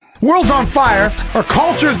World's on fire. Our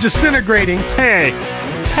culture is disintegrating. Hey,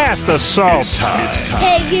 pass the salt. It's time.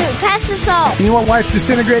 Hey, you, pass the salt. You know what? Why it's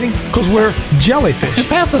disintegrating? Because we're jellyfish.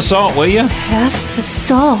 Pass the salt, will you? Pass the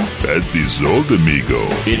salt. Pass the salt, amigo.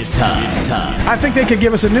 It's time. I think they could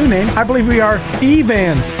give us a new name. I believe we are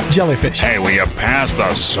Evan jellyfish. Hey, will you pass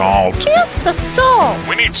the salt? Pass the salt.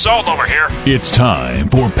 We need salt over here. It's time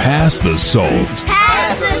for Pass the Salt.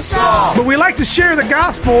 Pass the salt. But we like to share the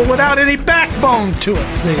gospel without any backbone to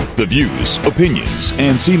it, see? The views, opinions,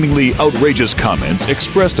 and seemingly outrageous comments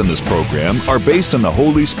expressed in this program are based on the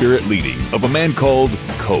Holy Spirit leading of a man called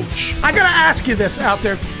Coach. I gotta ask you this out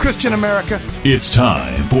there, Christian America. It's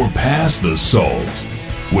time for Pass the Salt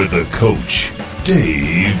with a Coach,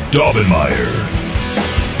 Dave Daubenmire.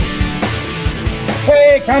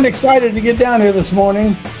 Hey, kind of excited to get down here this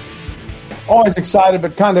morning. Always excited,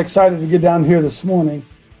 but kind of excited to get down here this morning.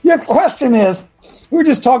 Yeah, the question is, we were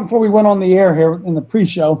just talking before we went on the air here in the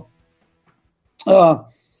pre-show.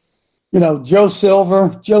 Joe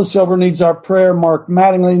Silver needs our prayer. Mark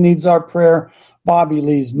Mattingly needs our prayer. Bobby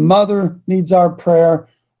Lee's mother needs our prayer.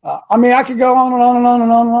 I could go on and on and on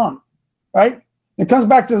and on and on, right? It comes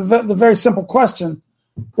back to the very simple question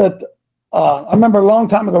that I remember a long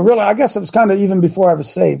time ago, really, I guess it was kind of even before I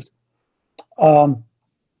was saved.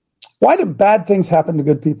 Why do bad things happen to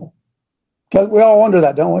good people? Because we all wonder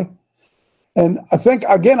that, don't we? And I think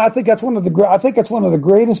that's one of the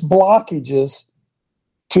greatest blockages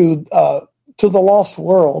to the lost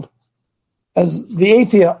world, as the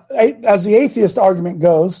atheist argument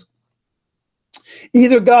goes.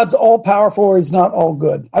 Either God's all powerful or he's not all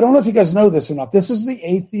good. I don't know if you guys know this or not. This is the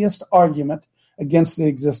atheist argument against the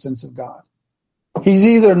existence of God. He's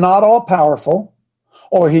either not all powerful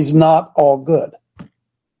or he's not all good.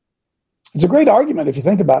 It's a great argument if you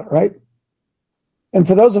think about it, right? And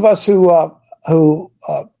for those of us who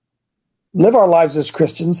live our lives as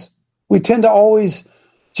Christians, we tend to always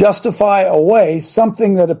justify away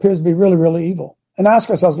something that appears to be really, really evil and ask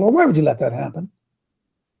ourselves, Lord, why would you let that happen?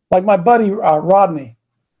 Like my buddy Rodney.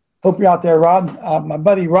 Hope you're out there, Rod. My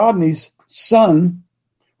buddy Rodney's son.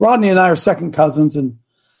 Rodney and I are second cousins and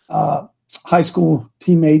high school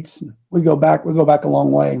teammates. We go back a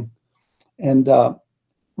long way. And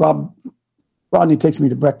Rodney takes me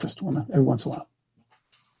to breakfast every once in a while.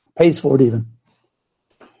 Pays for it even.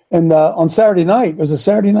 And on Saturday night, was it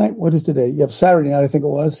Saturday night? What is today? You have Saturday night, I think it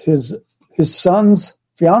was. His son's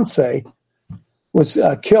fiance was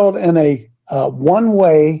killed in a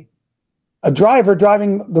one-way, a driver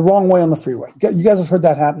driving the wrong way on the freeway. You guys have heard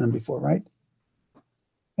that happening before, right?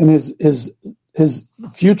 And his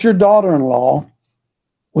future daughter-in-law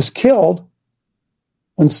was killed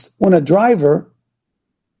when a driver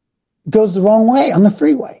goes the wrong way on the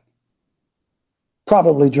freeway.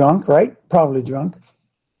 Probably drunk, right? Probably drunk.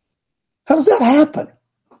 How does that happen?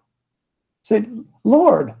 Say,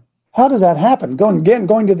 Lord, how does that happen? Going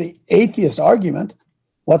to the atheist argument.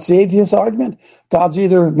 What's the atheist argument? God's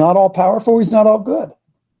either not all powerful or he's not all good.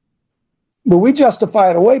 But we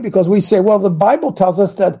justify it away because we say, well, the Bible tells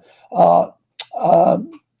us that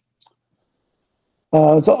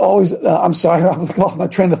it's always, I'm sorry, I lost my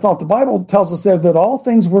train of thought. The Bible tells us there that all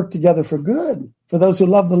things work together for good, for those who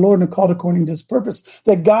love the Lord and are called according to his purpose,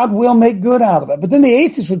 that God will make good out of it. But then the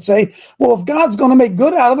atheist would say, well, if God's going to make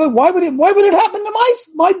good out of it, why would it happen to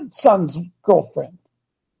my son's girlfriend?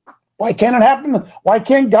 Why can't it happen? Why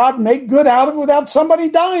can't God make good out of it without somebody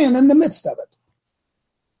dying in the midst of it?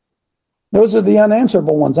 Those are the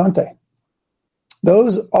unanswerable ones, aren't they?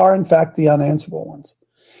 Those are, in fact, the unanswerable ones.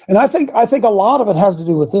 And I think a lot of it has to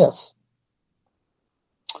do with this.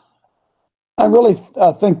 I really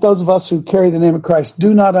think those of us who carry the name of Christ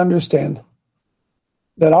do not understand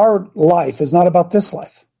that our life is not about this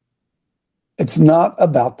life. It's not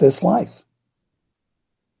about this life.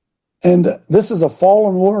 And this is a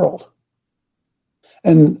fallen world.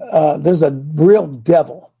 And there's a real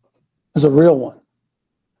devil. There's a real one.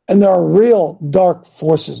 And there are real dark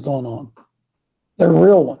forces going on. They're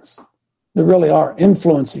real ones. They really are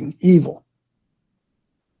influencing evil.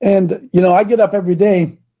 And, I get up every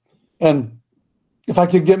day, and if I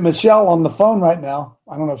could get Michelle on the phone right now,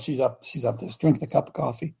 I don't know if she's up there drinking a cup of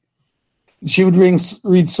coffee. She would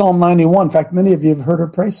read Psalm 91. In fact, many of you have heard her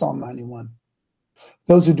pray Psalm 91.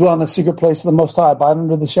 Those who dwell in the secret place of the Most High abide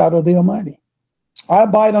under the shadow of the Almighty. I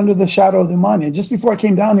abide under the shadow of the Almighty. And just before I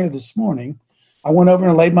came down here this morning, I went over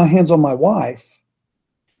and laid my hands on my wife.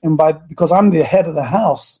 And because I'm the head of the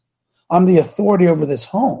house, I'm the authority over this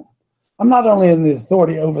home. I'm not only in the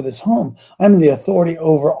authority over this home, I'm the authority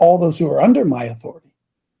over all those who are under my authority.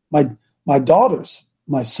 My daughters,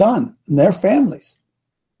 my son, and their families.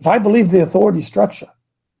 If I believe the authority structure,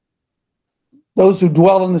 Those who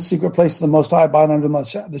dwell in the secret place of the Most High abide under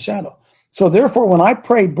the shadow. So therefore, when I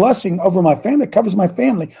pray blessing over my family, it covers my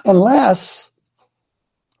family, unless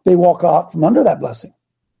they walk out from under that blessing.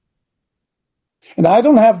 And I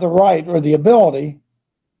don't have the right or the ability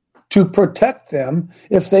to protect them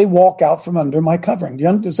if they walk out from under my covering.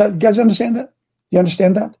 You guys understand that? You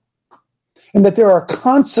understand that? And that there are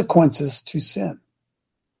consequences to sin.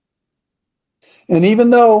 And even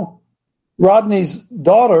though Rodney's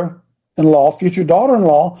daughter-in-law, future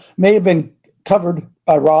daughter-in-law, may have been covered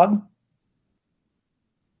by Rod,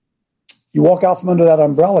 you walk out from under that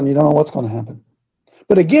umbrella and you don't know what's going to happen.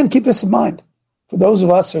 But again, keep this in mind. For those of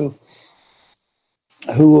us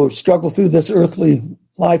who struggle through this earthly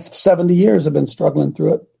life, 70 years have been struggling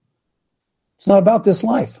through it. It's not about this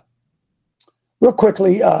life. Real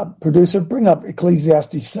quickly, producer, bring up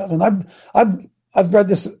Ecclesiastes 7. I've read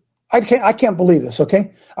this. I can't believe this.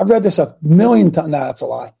 Okay, I've read this a million times. Nah, that's a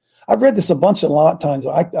lie. I've read this a lot of times.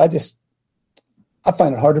 I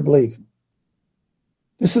find it hard to believe.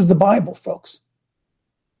 This is the Bible, folks.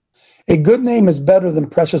 A good name is better than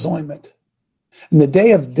precious ointment in the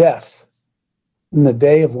day of death, in the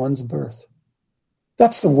day of one's birth.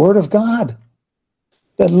 That's the word of God.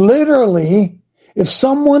 That literally, if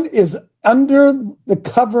someone is under the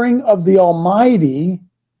covering of the Almighty,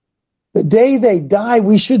 the day they die,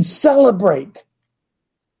 we should celebrate.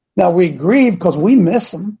 Now, we grieve because we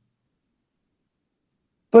miss them.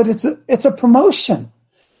 But it's a promotion.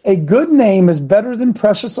 A good name is better than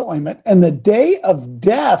precious ointment, and the day of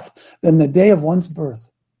death than the day of one's birth.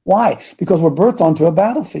 Why? Because we're birthed onto a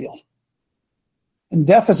battlefield. And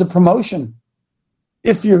death is a promotion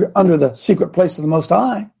if you're under the secret place of the Most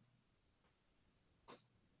High.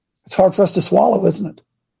 It's hard for us to swallow, isn't it?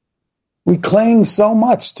 We cling so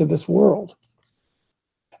much to this world.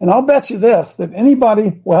 And I'll bet you this, that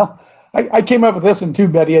anybody, I came up with this one too,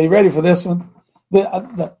 Betty. Are you ready for this one?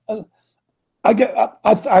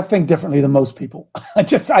 I think differently than most people. I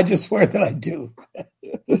just swear that I do.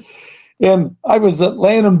 And I was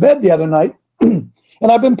laying in bed the other night, and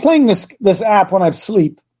I've been playing this app when I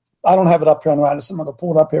sleep. I don't have it up here on the right, so I'm going to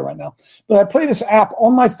pull it up here right now. But I play this app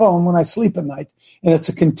on my phone when I sleep at night, and it's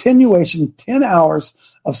a continuation, 10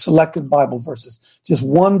 hours of selected Bible verses. Just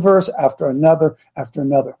one verse after another after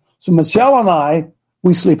another. So Michelle and I,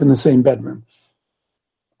 we sleep in the same bedroom.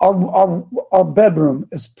 Our bedroom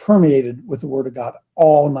is permeated with the Word of God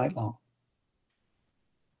all night long.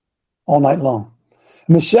 All night long.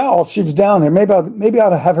 Michelle, she was down here. Maybe I ought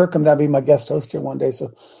to have her come down and be my guest host here one day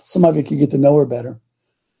so some of you could get to know her better.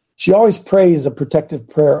 She always prays a protective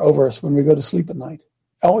prayer over us when we go to sleep at night.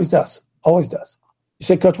 Always does. Always does. You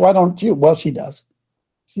say, Coach, why don't you? Well, she does.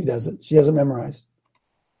 She does it. She has it memorized.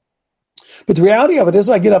 But the reality of it is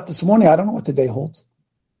I get up this morning, I don't know what the day holds.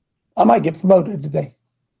 I might get promoted today.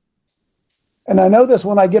 And I know this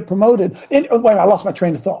when I get promoted. I lost my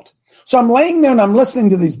train of thought. So I'm laying there and I'm listening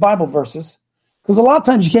to these Bible verses because a lot of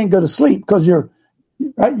times you can't go to sleep because you're,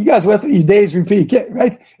 right? You guys with it, your days repeat,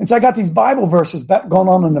 right? And so I got these Bible verses going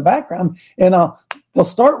on in the background, and they'll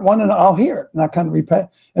start one and I'll hear it. And I kind of repeat.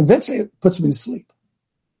 Eventually it puts me to sleep.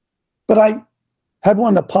 But I had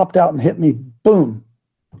one that popped out and hit me, boom,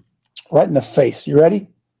 right in the face. You ready?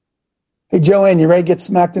 Hey, Joanne, you ready to get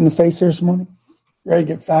smacked in the face here this morning? You ready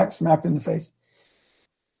to get smacked in the face?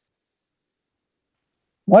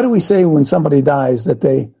 Why do we say when somebody dies that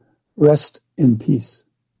they rest in peace?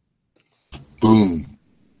 Boom.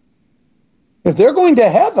 If they're going to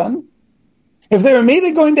heaven, if they're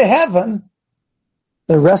immediately going to heaven,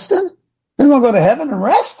 they're resting? They're going to go to heaven and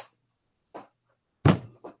rest?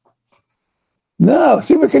 No,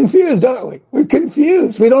 see, we're confused, aren't we? We're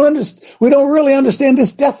confused. We don't really understand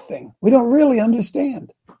this death thing. We don't really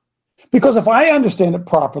understand. Because if I understand it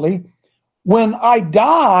properly, when I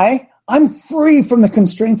die, I'm free from the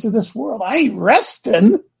constraints of this world. I ain't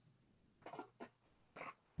resting.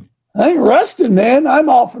 Man. I'm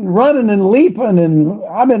off and running and leaping, and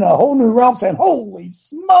I'm in a whole new realm saying, holy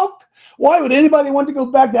smoke, why would anybody want to go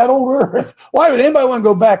back to that old earth? Why would anybody want to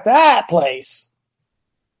go back to that place?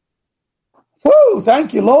 Whoo,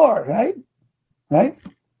 thank you, Lord, right?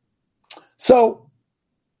 So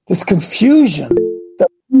this confusion that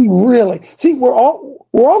we really, see, we're all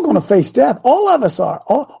going to face death. All of us are.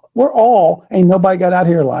 Ain't nobody got out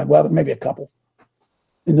here alive. Well, maybe a couple.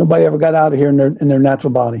 And nobody ever got out of here in their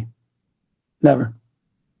natural body. Never.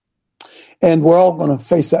 And we're all going to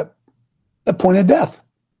face that point of death.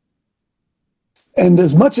 And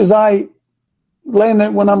as much as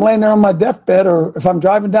when I'm laying there on my deathbed, or if I'm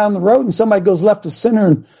driving down the road and somebody goes left to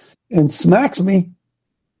center and smacks me,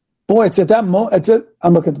 boy, it's at that moment.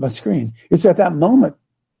 I'm looking at my screen. It's at that moment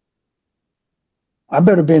I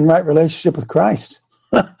better be in right relationship with Christ.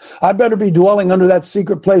 I better be dwelling under that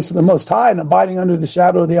secret place of the Most High and abiding under the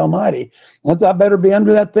shadow of the Almighty. I better be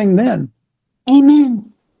under that thing then.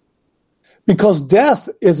 Amen. Because death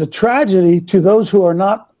is a tragedy to those who are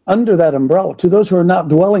not under that umbrella, to those who are not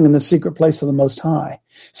dwelling in the secret place of the Most High.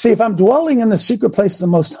 See, if I'm dwelling in the secret place of the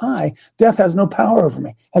Most High, death has no power over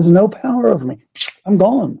me, has no power over me. I'm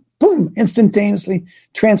gone. Boom, instantaneously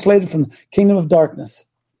translated from the kingdom of darkness.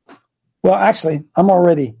 Well, actually, I'm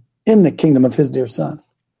already in the kingdom of his dear son.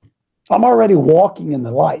 I'm already walking in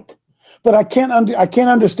the light. But I can't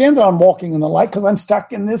understand that I'm walking in the light because I'm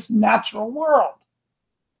stuck in this natural world.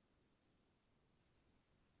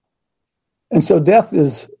 And so death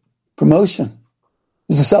is promotion.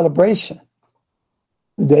 It's a celebration.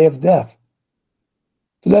 The day of death.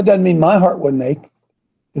 But that doesn't mean my heart wouldn't ache.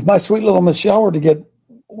 If my sweet little Michelle were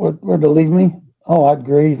to leave me, oh, I'd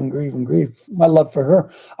grieve and grieve and grieve. My love for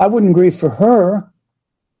her. I wouldn't grieve for her.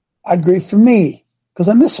 I'd grieve for me because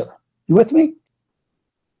I miss her. You with me?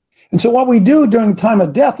 And so what we do during the time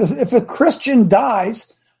of death is if a Christian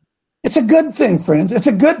dies, it's a good thing, friends. It's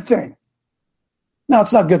a good thing. Now,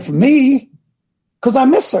 it's not good for me because I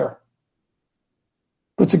miss her.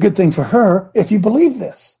 But it's a good thing for her if you believe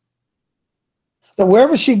this. That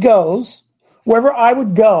wherever she goes, wherever I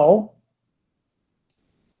would go,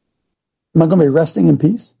 am I going to be resting in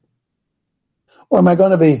peace? Or am I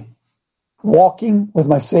going to be walking with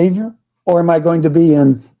my Savior? Or am I going to be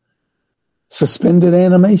in suspended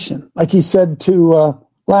animation? Like he said to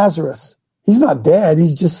Lazarus, he's not dead,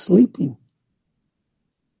 he's just sleeping.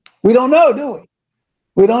 We don't know, do we?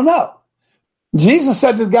 We don't know. Jesus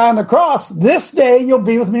said to the guy on the cross, this day you'll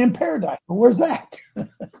be with me in paradise. But where's that?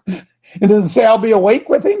 It doesn't say I'll be awake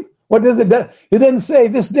with him. What does it do? It doesn't say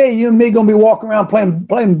this day you and me going to be walking around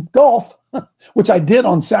playing golf, which I did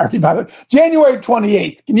on Saturday, by the way. January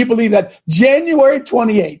 28th. Can you believe that? January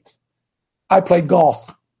 28th. I played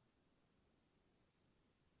golf.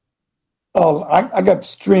 Oh, I got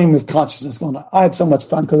stream of consciousness going on. I had so much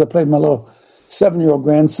fun because I played my little 7-year-old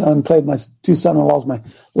grandson, played my two son-in-laws, my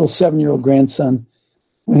little 7-year-old grandson.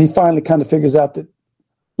 When he finally kind of figures out that,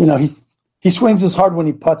 you know, he swings as hard when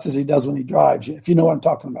he putts as he does when he drives, if you know what I'm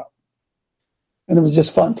talking about. And it was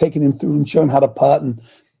just fun taking him through and showing him how to putt. And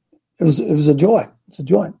it was a joy. It's a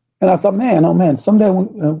joy. And I thought, man, someday I'm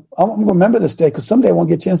going to remember this day because someday I won't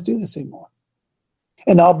get a chance to do this anymore.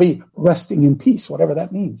 And I'll be resting in peace, whatever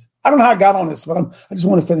that means. I don't know how I got on this, but I just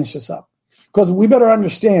want to finish this up. Because we better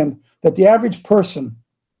understand that the average person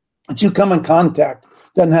that you come in contact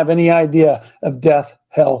doesn't have any idea of death,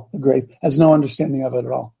 hell, the grave, has no understanding of it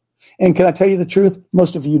at all. And can I tell you the truth?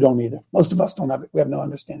 Most of you don't either. Most of us don't have it. We have no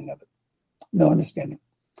understanding of it. No understanding.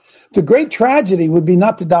 The great tragedy would be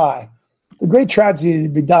not to die. The great tragedy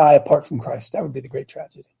would be die apart from Christ. That would be the great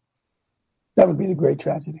tragedy. That would be the great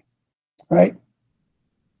tragedy. Right?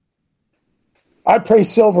 I pray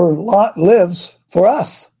Silver lives for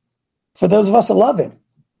us, for those of us that love him.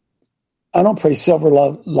 I don't pray Silver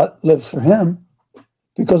lives for him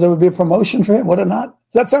because it would be a promotion for him, would it not?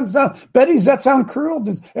 Does that sound Betty, does that sound cruel?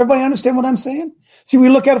 Does everybody understand what I'm saying? See, we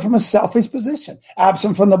look at it from a selfish position.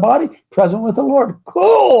 Absent from the body, present with the Lord.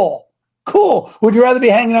 Cool. Would you rather be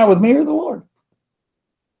hanging out with me or the Lord?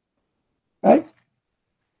 Right?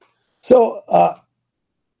 So,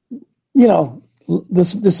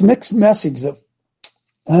 this mixed message that,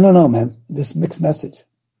 I don't know, man, this mixed message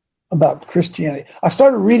about Christianity. I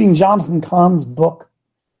started reading Jonathan Cahn's book.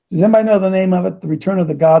 Does anybody know the name of it? The Return of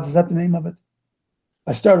the Gods. Is that the name of it?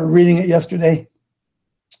 I started reading it yesterday.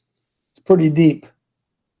 It's pretty deep.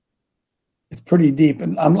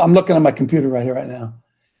 And I'm looking at my computer right here, right now.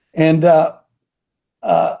 And I'm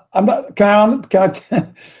not. Can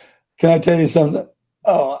I tell you something?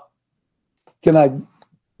 Oh, can I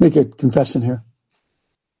make a confession here?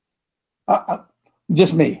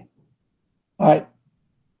 Just me. All right.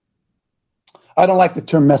 I don't like the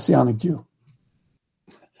term Messianic Jew.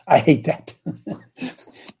 I hate that.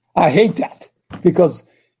 I hate that. Because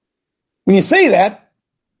when you say that,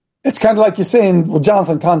 it's kind of like you're saying, well,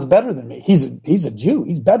 Jonathan Cahn's better than me. He's a Jew.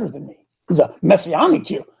 He's better than me. He's a Messianic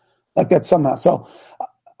Jew. Like that somehow. So,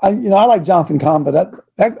 I like Jonathan Cahn, but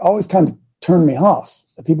that always kind of turned me off.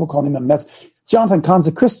 The people call him a mess. Jonathan Cahn's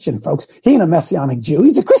a Christian, folks. He ain't a Messianic Jew.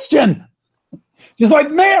 He's a Christian. Just like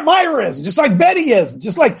Myra is, just like Betty is,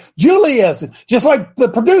 just like Julie is, just like the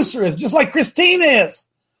producer is, just like Christine is.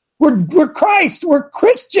 We're Christ. We're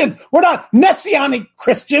Christians. We're not Messianic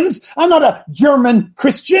Christians. I'm not a German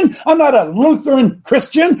Christian. I'm not a Lutheran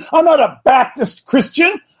Christian. I'm not a Baptist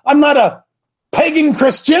Christian. I'm not a pagan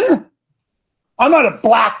Christian. I'm not a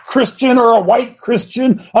black Christian or a white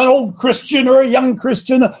Christian, an old Christian or a young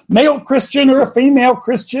Christian, a male Christian or a female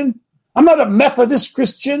Christian. I'm not a Methodist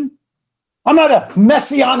Christian. I'm not a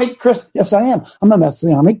Messianic Christian. Yes, I am. I'm a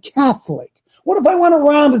Messianic Catholic. What if I went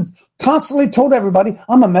around and constantly told everybody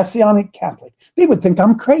I'm a Messianic Catholic? They would think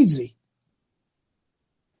I'm crazy.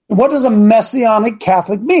 What does a Messianic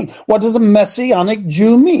Catholic mean? What does a Messianic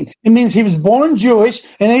Jew mean? It means he was born Jewish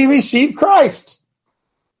and he received Christ.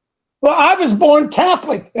 Well, I was born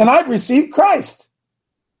Catholic and I've received Christ.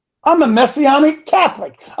 I'm a Messianic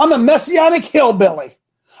Catholic. I'm a Messianic hillbilly.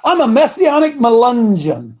 I'm a Messianic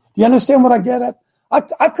Melungeon. Do you understand what I get at?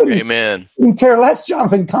 I couldn't care less.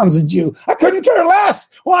 Jonathan Cahn's a Jew. I couldn't care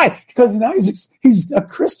less. Why? Because he's a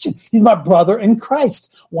Christian. He's my brother in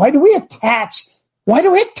Christ. Why do we attach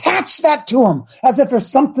that to him as if there's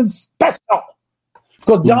something special?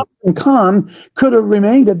 Because Jonathan Cahn could have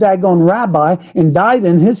remained a daggone rabbi and died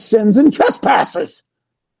in his sins and trespasses.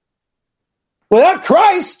 Without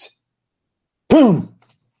Christ, boom,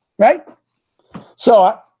 right?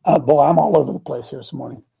 So, I'm all over the place here this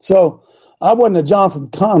morning. So, I wasn't a Jonathan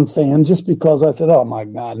Cahn fan just because I said, oh my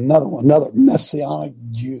God, another Messianic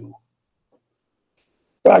Jew.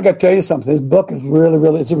 But I got to tell you something. This book is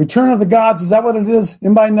really, it's a Return of the Gods. Is that what it is?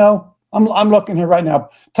 Anybody know? I'm looking here right now.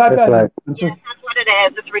 Type that in. Yes, that's what it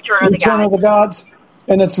is. It's Return of the Gods. Return of the Gods.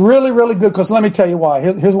 And it's really, really good because let me tell you why.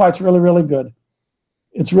 Here's why it's really, really good.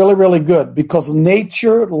 It's really, really good because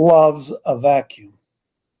nature loves a vacuum.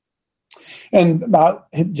 And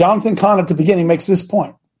Jonathan Cahn at the beginning makes this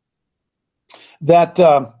point, that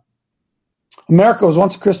America was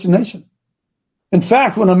once a Christian nation. In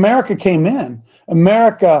fact, when America came in,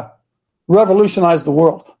 America revolutionized the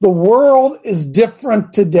world. The world is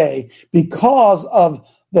different today because of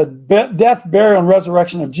the death, burial, and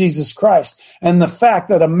resurrection of Jesus Christ and the fact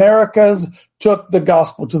that Americans took the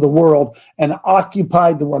gospel to the world and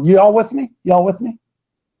occupied the world. You all with me?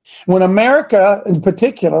 When America, in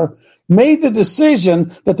particular, made the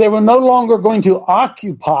decision that they were no longer going to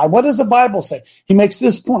occupy, what does the Bible say? He makes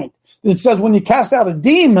this point. It says when you cast out a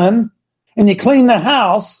demon and you clean the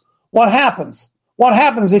house, what happens? What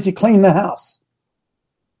happens if you clean the house?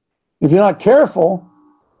 If you're not careful,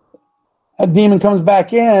 a demon comes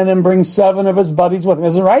back in and brings 7 of his buddies with him.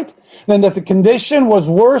 Isn't it right? Then that the condition was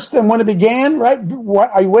worse than when it began, right?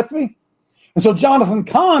 Are you with me? And so Jonathan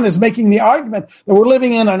Cahn is making the argument that we're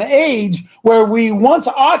living in an age where we once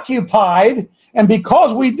occupied, and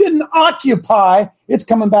because we didn't occupy, it's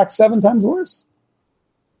coming back 7 times worse.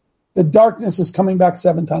 The darkness is coming back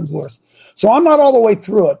 7 times worse. So I'm not all the way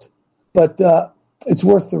through it, but it's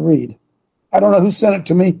worth the read. I don't know who sent it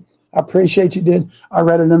to me. I appreciate you did. I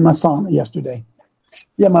read it in my sauna yesterday.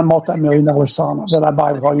 Yeah, my multi-million-dollar sauna that I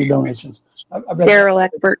buy with all your donations. Daryl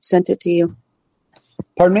Eckbert sent it to you.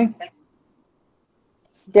 Pardon me?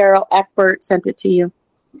 Daryl Eckbert sent it to you.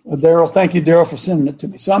 Well, Daryl, thank you, Daryl, for sending it to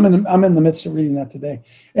me. So I'm in the midst of reading that today,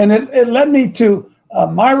 and it led me to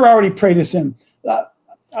Myra already prayed us in.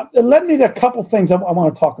 It led me to a couple things I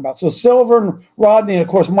want to talk about. So Silver and Rodney, and of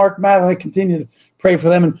course Mark Madeline, continue to pray for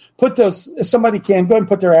them and put those. If somebody can go ahead and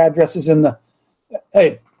put their addresses in the.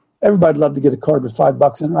 Hey, everybody'd love to get a card with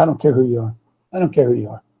 $5 in it. I don't care who you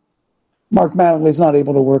are. Mark Madeline is not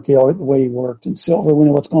able to work the way he worked, and Silver. We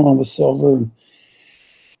know what's going on with Silver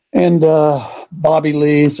and Bobby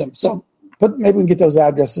Lee. So maybe we can get those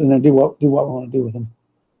addresses in and do what we want to do with them.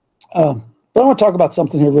 But I want to talk about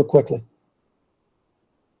something here real quickly.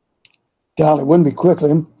 God, it wouldn't be quickly.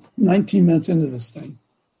 I'm 19 minutes into this thing.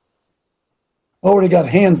 Already got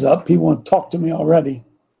hands up. People want to talk to me already.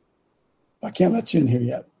 I can't let you in here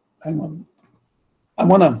yet. Hang on. I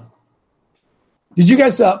want to. Did you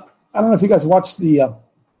guys? I don't know if you guys watched the.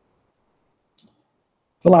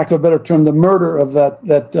 For lack of a better term, the murder of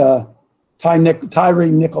that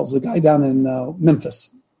Tyree Nichols, the guy down in Memphis.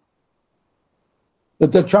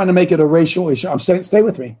 That they're trying to make it a racial issue. Stay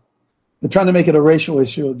with me. They're trying to make it a racial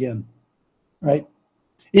issue again, right?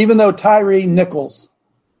 Even though Tyree Nichols,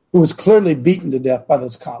 who was clearly beaten to death by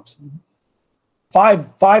those cops,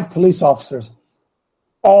 five police officers,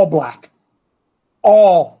 all black,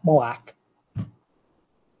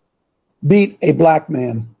 beat a black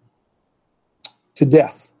man to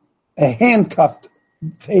death. A handcuffed,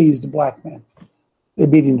 tased black man. They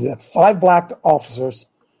beat him to death. 5 black officers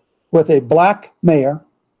with a black mayor,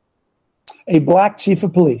 a black chief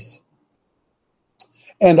of police,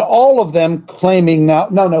 and all of them claiming now,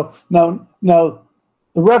 no,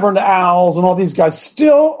 the Reverend Owls and all these guys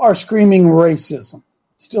still are screaming racism.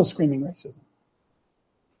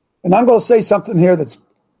 And I'm going to say something here that's,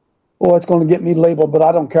 it's going to get me labeled, but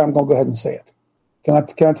I don't care. I'm going to go ahead and say it. Can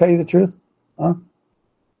I tell you the truth? Huh?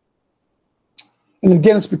 And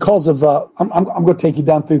again, it's because of, I'm going to take you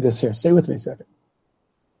down through this here. Stay with me a second.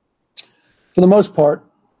 For the most part,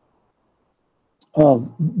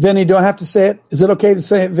 Vinny, do I have to say it? Is it okay to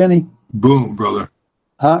say it, Vinny? Boom, brother.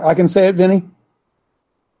 Huh? I can say it, Vinny?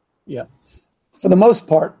 Yeah. For the most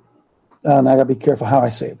part, and I got to be careful how I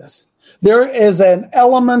say this, there is an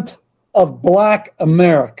element of Black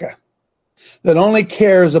America that only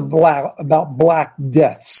cares about black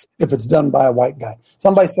deaths if it's done by a white guy.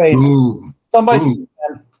 Somebody say amen. Somebody say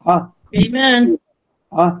amen. Huh? Amen.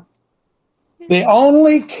 Huh? They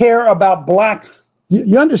only care about black.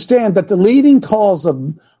 You understand that the leading cause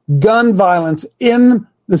of gun violence in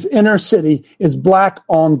this inner city is black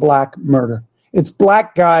on black murder. It's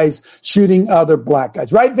black guys shooting other black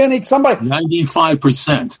guys. Right, Vinny? Somebody.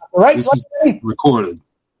 95%. Right? This is recorded.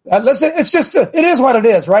 Listen, it is what it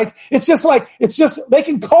is, right? It's just, they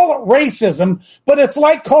can call it racism, but it's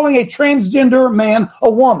like calling a transgender man a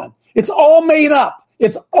woman. It's all made up.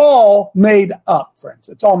 It's all made up, friends.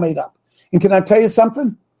 It's all made up. And can I tell you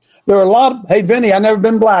something? There are a lot of, hey, Vinny, I've never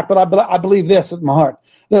been black, but I believe this in my heart.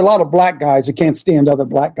 There are a lot of black guys that can't stand other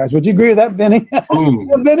black guys. Would you agree with that, Vinny?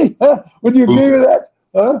 Vinny, would you agree with that?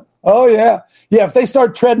 Oh, yeah. Yeah, if they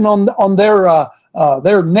start treading on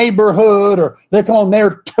their neighborhood or they're calling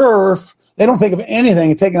their turf, they don't think of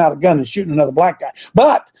anything and taking out a gun and shooting another black guy.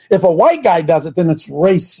 But if a white guy does it, then it's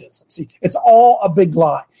racism. See, it's all a big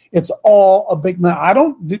lie. It's all a big lie.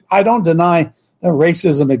 I don't deny that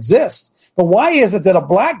racism exists. But why is it that a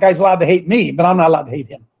black guy's allowed to hate me, but I'm not allowed to hate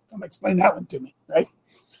him? Explain that one to me, right?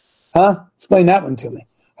 Huh? Explain that one to me.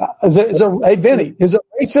 Hey, Vinny, is it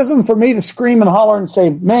racism for me to scream and holler and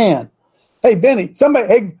say, man, hey, Vinny,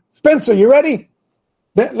 hey, Spencer, you ready?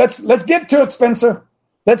 Let's get to it, Spencer.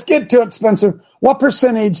 Let's get to it, Spencer. What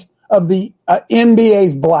percentage of the NBA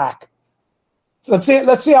is black? So let's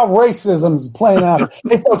see how racism is playing out.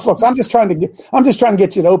 Hey, folks, I'm just trying to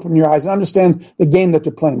get you to open your eyes and understand the game that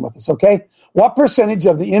you're playing with us. Okay, what percentage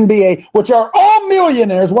of the NBA, which are all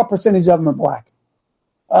millionaires, what percentage of them are black?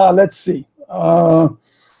 Let's see, 74%.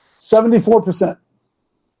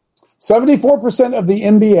 74% of the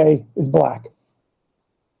NBA is black.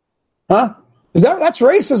 Huh? That's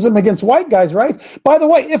racism against white guys, right? By the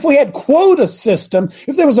way, if we had quota system,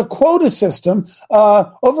 if there was a quota system,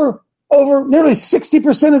 over nearly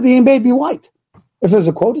 60% of the NBA would be white if there's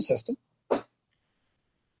a quota system.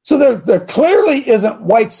 So there clearly isn't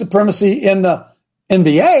white supremacy in the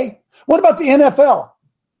NBA. What about the NFL?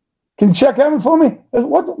 Can you check that one for me?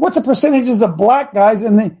 What's the percentages of black guys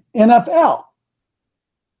in the NFL?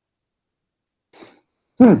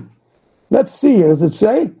 Let's see here. Does it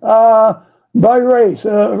say? By race.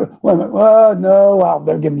 Wait a minute. No. Wow,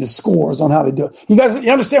 they're giving you scores on how they do it. You guys,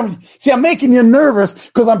 you understand? See, I'm making you nervous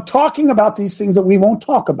because I'm talking about these things that we won't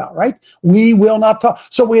talk about, right? We will not talk.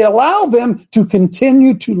 So we allow them to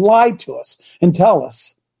continue to lie to us and tell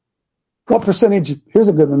us what percentage. Here's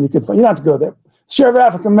a good one you could find. You don't have to go there. Share of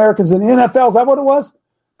African Americans in the NFL. Is that what it was?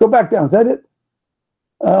 Go back down. Is that it?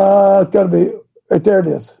 It's got to be right there. It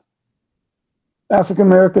is. African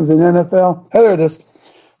Americans in NFL. Hey, there it is.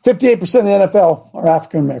 58% of the NFL are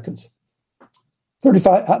African Americans.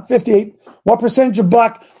 58. What percentage of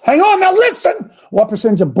black? Hang on, now listen. What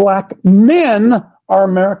percentage of black men are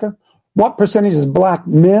America? What percentage is black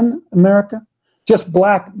men America? Just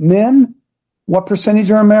black men? What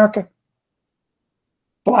percentage are America?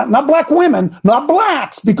 Black, not black women, not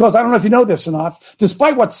blacks, because I don't know if you know this or not.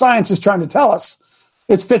 Despite what science is trying to tell us,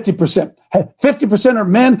 it's 50%. 50% are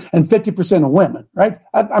men and 50% are women, right?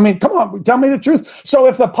 I mean, come on, tell me the truth. So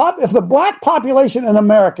if the black population in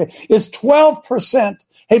America is 12%,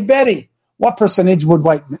 hey, Betty, what percentage would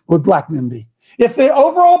black men be? If the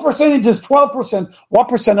overall percentage is 12%, what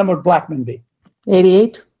percent of them would black men be?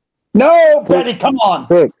 88. No, Betty, come on.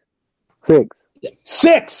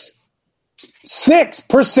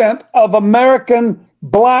 6% of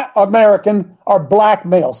Black American are black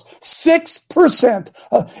males. 6%.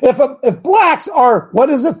 If blacks are, what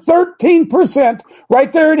is it? 13%.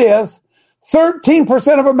 Right there it is.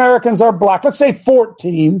 13% of Americans are black. Let's say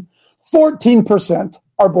 14. 14%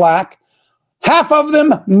 are black. Half of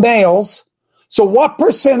them males. So what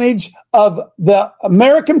percentage of the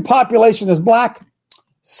American population is black?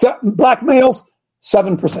 Black males?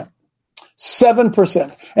 7%.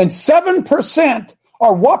 7%. And 7%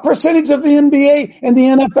 are what percentage of the NBA and the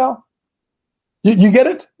NFL? You get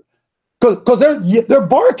it? Because they're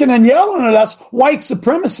barking and yelling at us white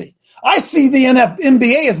supremacy. I see the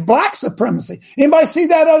NBA as black supremacy. Anybody see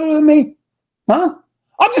that other than me? Huh?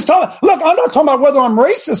 I'm just talking, look, I'm not talking about whether I'm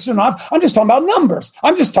racist or not. I'm just talking about numbers.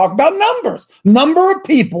 I'm just talking about numbers. Number of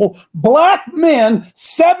people, black men,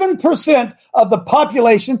 7% of the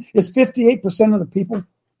population is 58% of the people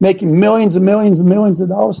making millions and millions and millions of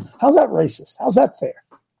dollars. How's that racist? How's that fair?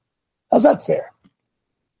 How's that fair?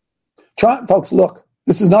 Folks, look,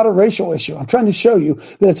 this is not a racial issue. I'm trying to show you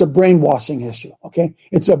that it's a brainwashing issue, okay?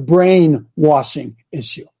 It's a brainwashing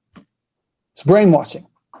issue. It's brainwashing.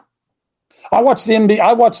 I watched the NBA.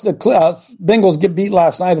 I watched the Bengals get beat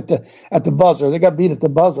last night at the buzzer. They got beat at the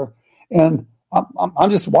buzzer, and I'm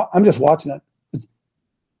just watching it.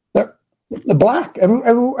 The black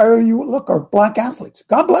everywhere you look are black athletes.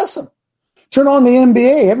 God bless them. Turn on the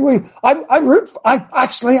NBA.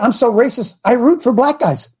 I'm so racist. I root for black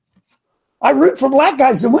guys. I root for black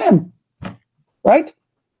guys to win, right?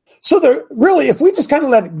 So they're really, if we just kind of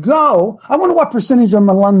let it go, I wonder what percentage are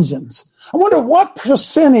Melungeons. I wonder what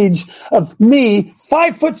percentage of me,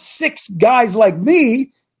 5'6" guys like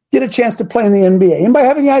me, get a chance to play in the NBA. Anybody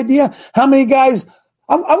have any idea how many guys?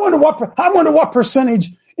 I wonder what percentage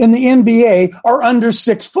in the NBA are under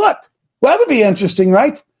 6 foot. Well, that would be interesting,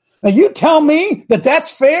 right? Now you tell me that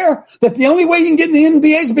that's fair. That the only way you can get in the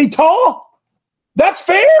NBA is to be tall. That's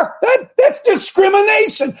fair. That's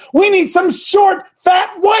discrimination. We need some short, fat,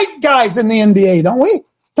 white guys in the NBA, don't we?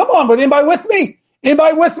 Come on, but anybody with me?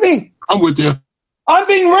 Anybody with me? I'm with you. I'm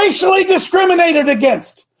being racially discriminated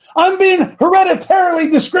against. I'm being hereditarily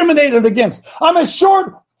discriminated against. I'm a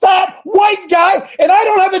short, fat, white guy, and I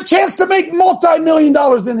don't have a chance to make multi-million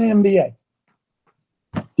dollars in the NBA.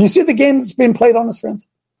 You see the game that's being played on us, friends?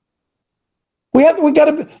 We got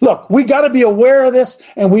to be aware of this,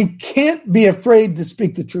 and we can't be afraid to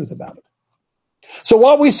speak the truth about it. So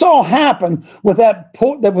what we saw happen with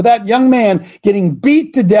that young man getting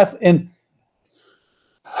beat to death, and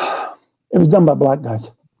it was done by black guys.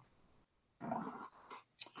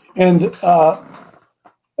 And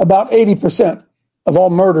about 80% of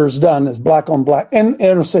all murders done is black on black, in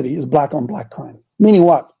inner city is black on black crime. Meaning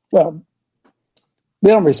what? Well,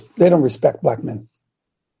 they don't respect black men.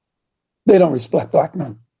 They don't respect black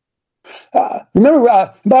men.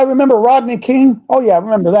 Remember Rodney King? Oh yeah, I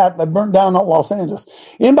remember that. They burnt down Los Angeles.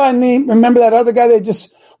 Anybody remember that other guy?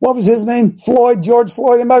 What was his name? George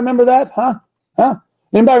Floyd. Anybody remember that? Huh?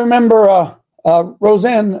 Anybody remember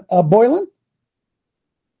Roseanne Boylan?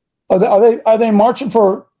 Are they marching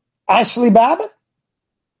for Ashley Babbitt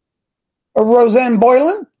or Roseanne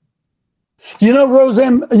Boylan?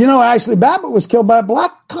 Ashley Babbitt was killed by a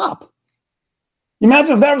black cop.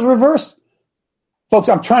 Imagine if that was reversed. Folks,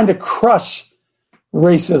 I'm trying to crush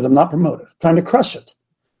racism, not promote it. I'm trying to crush it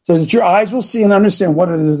so that your eyes will see and understand what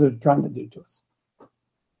it is they're trying to do to us.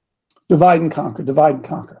 Divide and conquer, divide and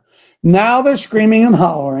conquer. Now they're screaming and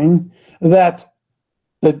hollering that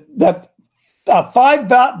 5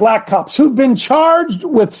 black cops who've been charged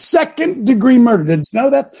with second-degree murder. Did you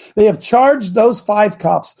know that? They have charged those 5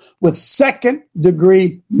 cops with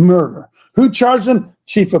second-degree murder. Who charged them?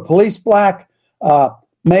 Chief of police black,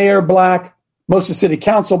 mayor black, most of the city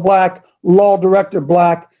council black, law director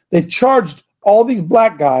black. They've charged all these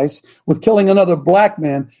black guys with killing another black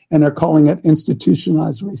man, and they're calling it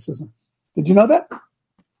institutionalized racism. Did you know that?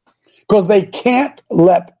 Because they can't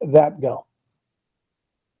let that go.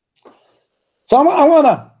 So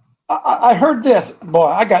I heard this.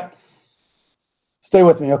 Boy, stay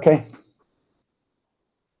with me, okay?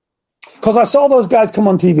 Because I saw those guys come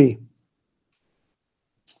on TV.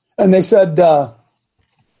 And they said,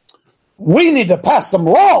 we need to pass some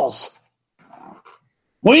laws.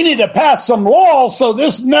 We need to pass some laws so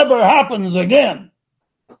this never happens again.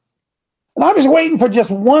 And I was waiting for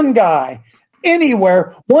just one guy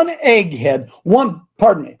anywhere, one egghead, one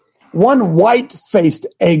white-faced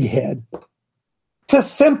egghead to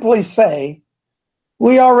simply say,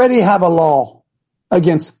 we already have a law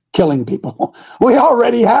against killing people. We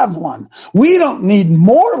already have one. We don't need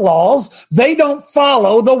more laws. They don't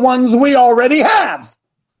follow the ones we already have.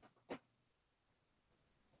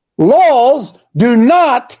 Laws do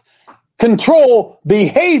not control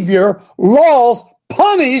behavior. Laws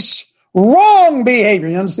punish wrong behavior.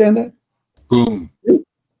 You understand that? Boom.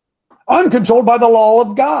 I'm controlled by the law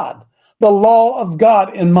of God. The law of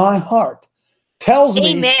God in my heart tells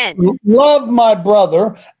me to love my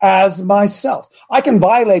brother as myself. I can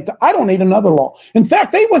violate I don't need another law. In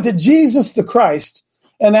fact, they went to Jesus the Christ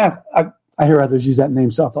and asked, I hear others use that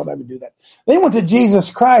name, so I thought I would do that. They went to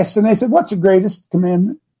Jesus Christ and they said, what's the greatest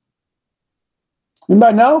commandment?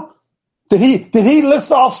 Anybody know? Did he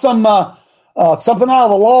list off some something out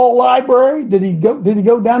of the law library? Did he go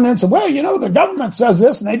down there and say, well, the government says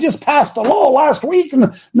this and they just passed a law last week?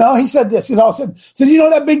 And no, he said this. He said,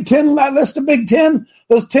 that Big Ten, that list of Big Ten,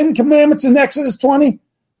 those 10 commandments in Exodus 20?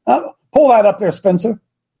 Pull that up there, Spencer.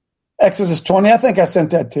 Exodus 20. I think I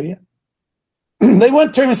sent that to you. They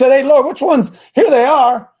went to him and said, hey, Lord, which ones? Here they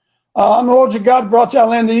are. I'm the Lord your God, brought you out of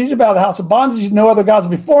the land of Egypt, out of the house of bondage. No other gods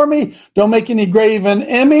before me. Don't make any graven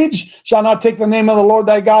image. Shall not take the name of the Lord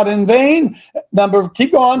thy God in vain.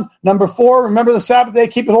 Keep going. Number 4, remember the Sabbath day,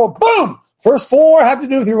 keep it holy. Boom! First 4 have to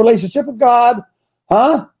do with your relationship with God.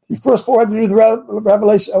 Your first 4 have to do with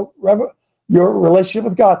your relationship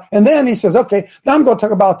with God. And then he says, okay, now I'm going to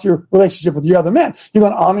talk about your relationship with your other men. You're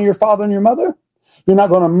going to honor your father and your mother. You're not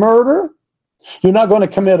going to murder. You're not going to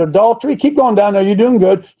commit adultery. Keep going down there. You're doing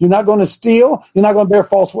good. You're not going to steal. You're not going to bear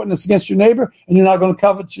false witness against your neighbor. And you're not going to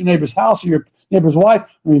covet your neighbor's house or your neighbor's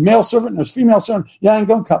wife or your male servant and his female servant. You ain't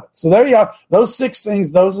going to covet. So there you are. Those 6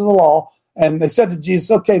 things, those are the law. And they said to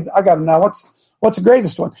Jesus, okay, I got it now. What's the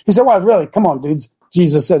greatest one? He said, well, really, come on, dudes.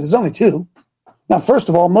 Jesus said, there's only 2. Now, first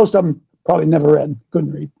of all, most of them probably never read,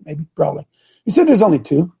 couldn't read, maybe, probably. He said, there's only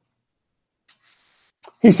 2.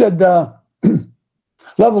 He said,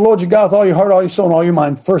 love the Lord your God with all your heart, all your soul, and all your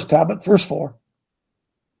mind. First tablet, verse 4.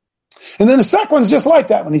 And then the second one's just like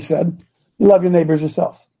that when he said, you love your neighbors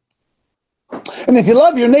yourself. And if you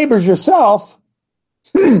love your neighbors yourself,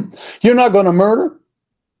 you're not going to murder.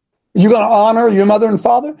 You're going to honor your mother and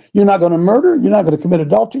father. You're not going to murder. You're not going to commit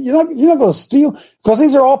adultery. You're not going to steal, because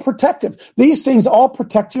these are all protective. These things all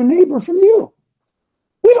protect your neighbor from you.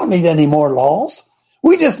 We don't need any more laws.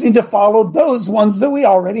 We just need to follow those ones that we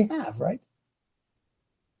already have, right?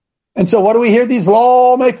 And so what do we hear? These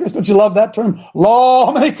lawmakers, don't you love that term?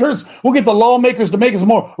 Lawmakers. We'll get the lawmakers to make us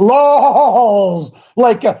more laws.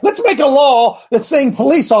 Like, let's make a law that's saying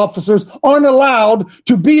police officers aren't allowed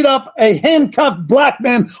to beat up a handcuffed black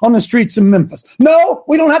man on the streets of Memphis. No,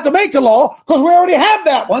 we don't have to make a law because we already have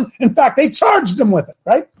that one. In fact, they charged them with it,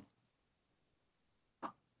 right?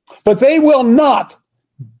 But they will not,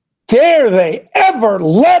 dare they ever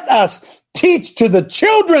let us teach to the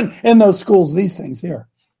children in those schools these things here.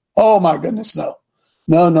 Oh, my goodness, no.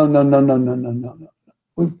 No.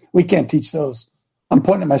 We can't teach those. I'm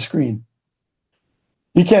pointing at my screen.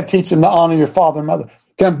 You can't teach them to honor your father and mother.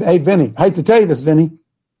 Hey, Vinny, I hate to tell you this, Vinny.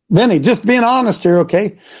 Vinny, just being honest here,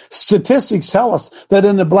 okay? Statistics tell us that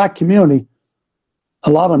in the black community, a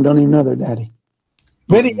lot of them don't even know their daddy.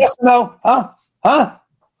 Vinny, yes or no? Huh?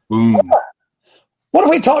 Boom. What if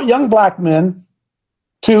we taught young black men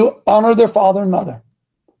to honor their father and mother?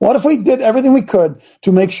 What if we did everything we could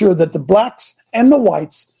to make sure that the blacks and the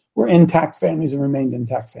whites were intact families and remained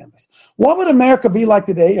intact families? What would America be like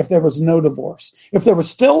today if there was no divorce? If there was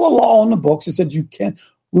still a law in the books that said you can't,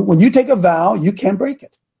 when you take a vow, you can't break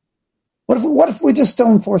it? What if we just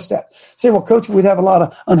still enforced that? Say, well, Coach, we'd have a lot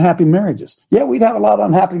of unhappy marriages. Yeah, we'd have a lot of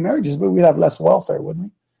unhappy marriages, but we'd have less welfare, wouldn't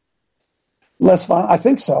we? Less fun. I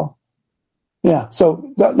think so. Yeah.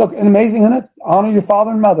 So look, and amazing, isn't it? Honor your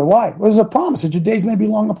father and mother. Why? Well, there's a promise that your days may be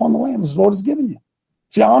long upon the land as the Lord has given you.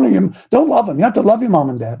 If you honor him, don't love him. You have to love your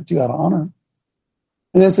mom and dad, but you got to honor him.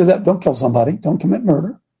 And then it says that don't kill somebody. Don't commit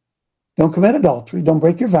murder. Don't commit adultery. Don't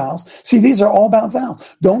break your vows. See, these are all about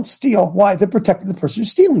vows. Don't steal. Why? They're protecting the person you're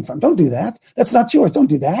stealing from. Don't do that. That's not yours. Don't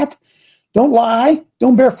do that. Don't lie.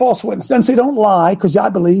 Don't bear false witness. Doesn't say don't lie, because I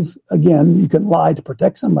believe, again, you can lie to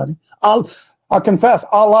protect somebody. I'll confess,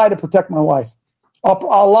 I'll lie to protect my wife.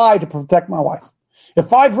 I'll lie to protect my wife. If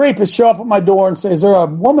 5 rapists show up at my door and say, is there a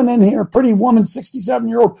woman in here, a pretty woman,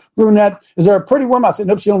 67-year-old brunette? Is there a pretty woman? I say,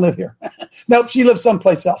 nope, she don't live here. Nope, she lives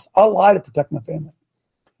someplace else. I'll lie to protect my family.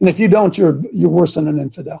 And if you don't, you're worse than an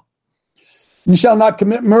infidel. You shall not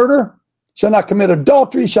commit murder, shall not commit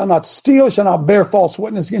adultery, shall not steal, shall not bear false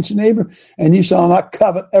witness against your neighbor, and you shall not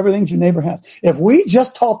covet everything your neighbor has. If we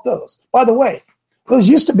just taught those, by the way, those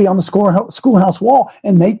used to be on the schoolhouse wall,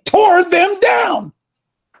 and they tore them down.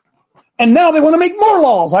 And now they want to make more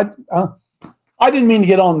laws. I didn't mean to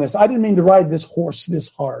get on this. I didn't mean to ride this horse this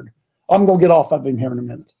hard. I'm going to get off of him here in a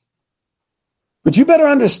minute. But you better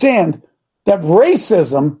understand that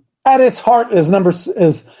racism at its heart is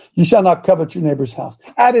you shall not covet your neighbor's house.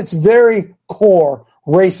 At its very core,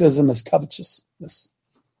 racism is covetousness.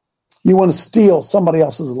 You want to steal somebody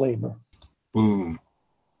else's labor. Boom.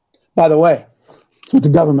 By the way, that's what the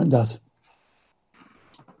government does.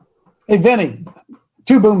 Hey, Vinny,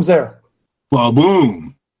 2 booms there. Well,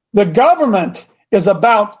 boom. The government is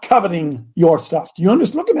about coveting your stuff. Do you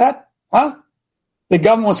understand? Look at that. Huh? The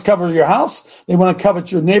government wants to cover your house. They want to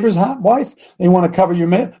covet your neighbor's wife. They want to cover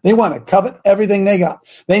they want to covet everything they got.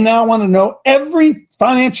 They now want to know every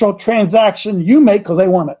financial transaction you make because they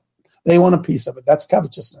want it. They want a piece of it. That's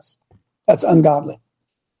covetousness. That's ungodly.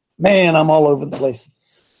 Man, I'm all over the place.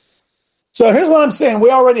 So here's what I'm saying.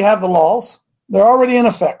 We already have the laws. They're already in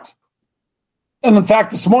effect. And in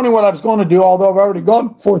fact, this morning, what I was going to do, although I've already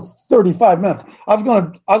gone for 35 minutes, I was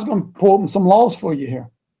going to pull open some laws for you here.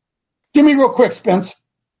 Give me real quick, Spence.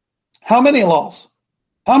 How many laws?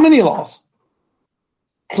 How many laws?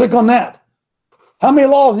 Click on that. How many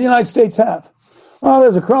laws does the United States have? Well,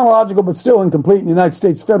 there's a chronological but still incomplete in the United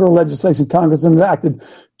States federal legislation. Congress enacted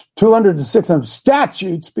 200 to 600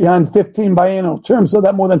 statutes behind 15 biennial terms, so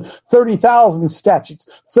that more than 30,000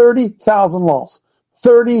 statutes, 30,000 laws,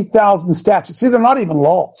 30,000 statutes. See, they're not even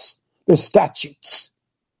laws. They're statutes.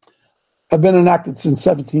 Have been enacted since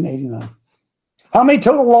 1789. How many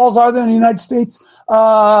total laws are there in the United States?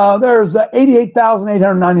 There's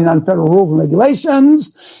 88,899 federal rules and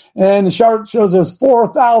regulations, and the chart shows there's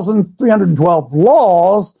 4,312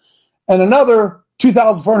 laws and another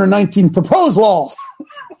 2,419 proposed laws.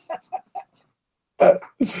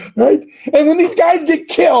 Right? And when these guys get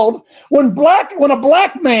killed, when a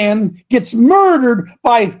black man gets murdered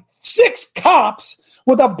by 6 cops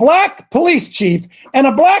with a black police chief and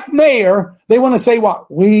a black mayor, they want to say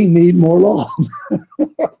what? We need more laws.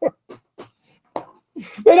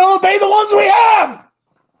 They don't obey the ones we have.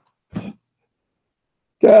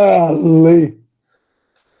 Golly.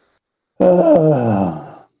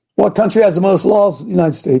 What country has the most laws? The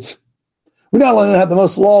United States. We not only have the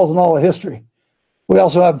most laws in all of history, we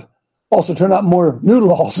also turn out more new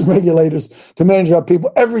laws and regulators to manage our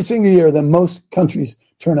people every single year than most countries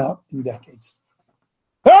turn out in decades.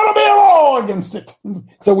 There ought to be a law against it.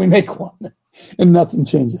 So we make one, and nothing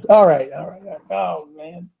changes. All right. Oh,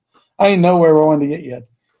 man. I ain't know where we're going to get yet.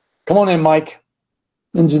 Come on in, Mike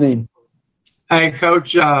and Janine. Hey,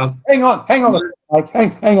 Coach. Hang on, Mike.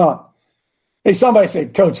 Hang on. Hey, somebody say,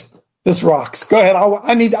 Coach, this rocks. Go ahead.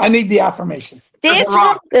 I need the affirmation. This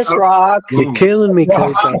rock. You're killing me,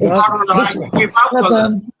 Coach.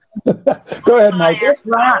 Go ahead, Mike.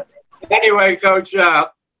 Anyway, Coach,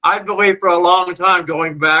 I believe for a long time,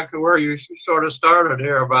 going back to where you sort of started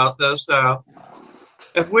here about this,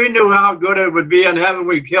 if we knew how good it would be in heaven,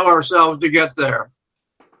 we'd kill ourselves to get there.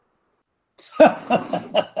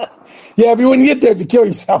 Yeah, if you wouldn't get there if you kill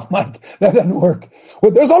yourself, Mike, that doesn't work.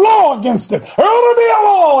 Well, there's a law against it. There ought to be a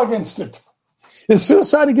law against it. Is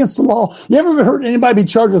suicide against the law? You ever heard anybody be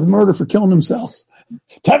charged with murder for killing themselves?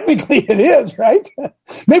 Technically, it is, right?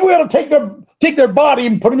 Maybe we ought to take their body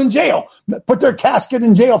and put them in jail. Put their casket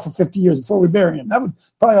in jail for 50 years before we bury them. That would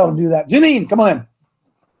probably ought to do that. Janine, come on in.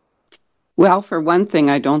 Well, for one thing,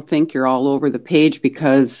 I don't think you're all over the page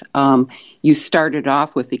because you started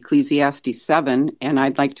off with Ecclesiastes 7, and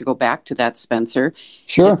I'd like to go back to that, Spencer.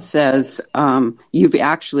 Sure. It says you've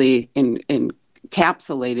actually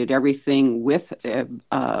encapsulated everything with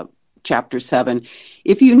chapter 7.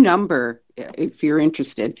 If you're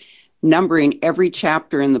interested, numbering every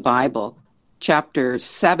chapter in the Bible, chapter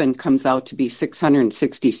 7 comes out to be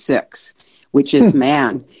 666, which is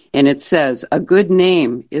man. And it says, a good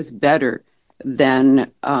name is better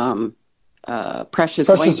than precious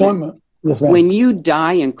ointment. Yes, ma'am. When you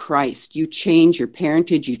die in Christ, you change your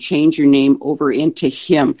parentage, you change your name over into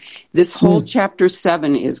Him. This whole chapter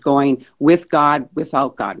 7 is going with God,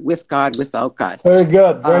 without God, with God, without God. Very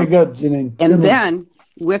good, Janine. And then,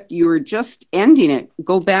 you were just ending it.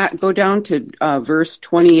 Go down to verse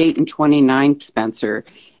 28 and 29, Spencer,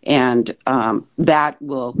 and that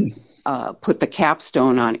will put the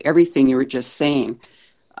capstone on everything you were just saying.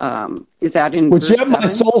 Is that in which verse yet 7?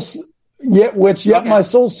 My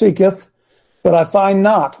soul seeketh, but I find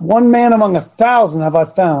not. One man among 1,000 have I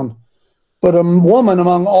found, but a woman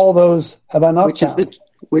among all those have I not found.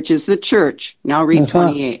 Which is the church. Now read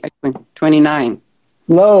 29.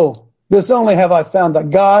 Lo, this only have I found, that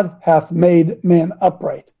God hath made man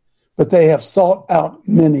upright, but they have sought out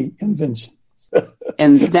many inventions.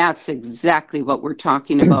 And that's exactly what we're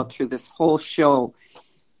talking about through this whole show.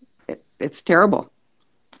 It's terrible.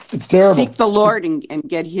 It's terrible. Seek the Lord and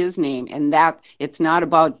get His name. And that it's not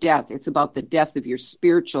about death. It's about the death of your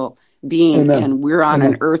spiritual being. Amen. And we're on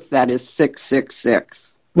an earth that is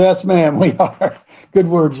 666. Yes, ma'am, we are. Good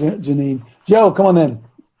word, Janine. Joe, come on in.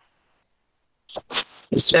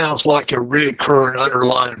 It sounds like a recurring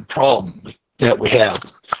underlying problem that we have.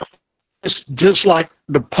 It's just like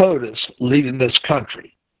the POTUS leading this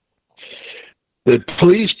country. The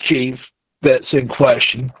police chief that's in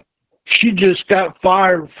question, she just got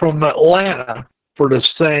fired from Atlanta for the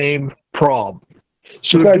same problem.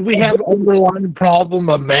 So do we have an underlying problem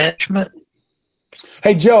of management?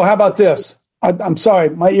 Hey, Joe, how about this? I'm sorry,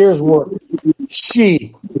 my ears work.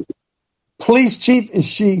 She. Police chief is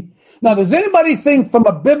she. Now, does anybody think from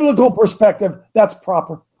a biblical perspective that's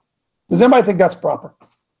proper? Does anybody think that's proper?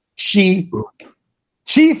 She,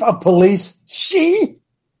 chief of police, she?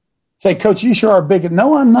 Say, Coach, you sure are bigot.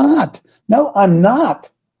 No, I'm not. No, I'm not.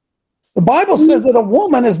 The Bible says that a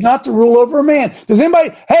woman is not to rule over a man. Does anybody,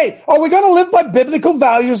 hey, are we going to live by biblical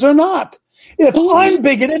values or not? If I'm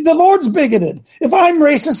bigoted, the Lord's bigoted. If I'm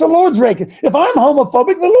racist, the Lord's racist. If I'm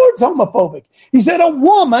homophobic, the Lord's homophobic. He said a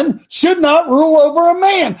woman should not rule over a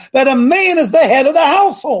man, that a man is the head of the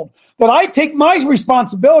household, that I take my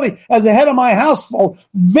responsibility as the head of my household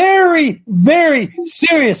very, very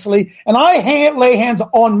seriously, and I lay hands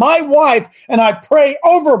on my wife, and I pray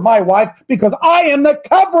over my wife because I am the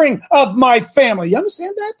covering of my family. You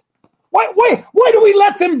understand that? Why do we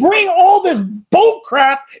let them bring all this bull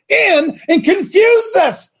crap in and confuse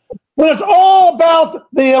us when it's all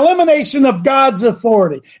about the elimination of God's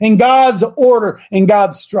authority and God's order and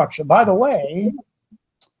God's structure? By the way,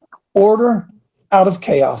 order out of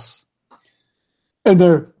chaos. And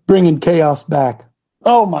they're bringing chaos back.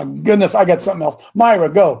 Oh, my goodness. I got something else. Myra,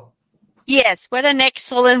 go. Yes, what an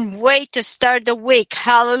excellent way to start the week.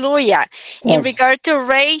 Hallelujah. Thanks. In regard to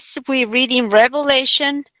race, we read in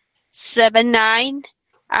Revelation 7:9,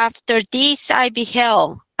 after this I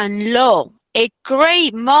beheld, and lo, a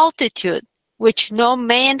great multitude, which no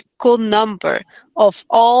man could number, of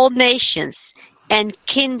all nations, and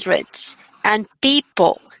kindreds, and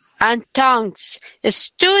people, and tongues,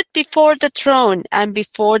 stood before the throne and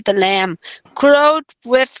before the Lamb, clothed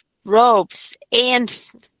with robes and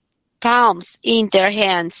palms in their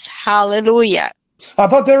hands. Hallelujah. I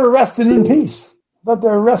thought they were resting in peace. Maybe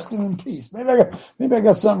I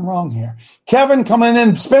got something wrong here. Kevin coming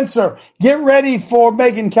in. Spencer, get ready for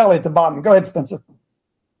Megyn Kelly at the bottom. Go ahead, Spencer.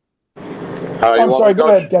 I'm sorry. Go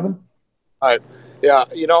ahead, Kevin. All right. Yeah,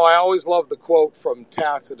 I always love the quote from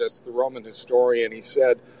Tacitus, the Roman historian. He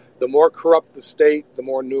said, the more corrupt the state, the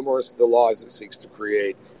more numerous the laws it seeks to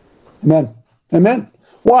create. Amen. Amen.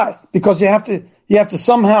 Why? Because you have to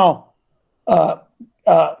somehow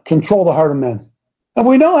control the heart of men. And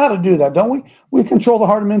we know how to do that, don't we? We control the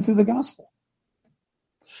heart of men through the gospel.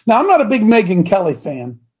 Now, I'm not a big Megyn Kelly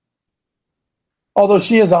fan, although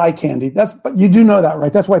she is eye candy. But you do know that,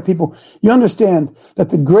 right? That's why you understand that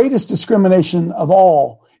the greatest discrimination of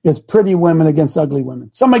all is pretty women against ugly women.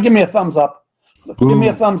 Somebody give me a thumbs up. Give me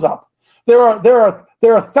a thumbs up. There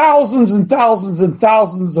are thousands and thousands and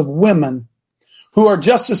thousands of women who are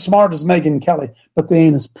just as smart as Megyn Kelly, but they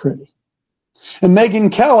ain't as pretty. And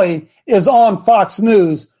Megyn Kelly is on Fox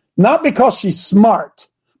News, not because she's smart,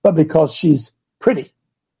 but because she's pretty.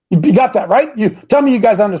 You got that, right? You tell me you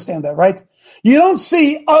guys understand that, right? You don't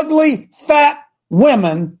see ugly, fat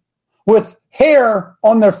women with hair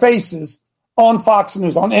on their faces on Fox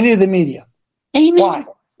News, on any of the media. Amen.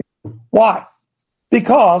 Why?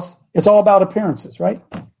 Because it's all about appearances, right?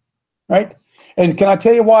 Right? And can I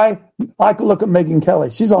tell you why I can look at Megyn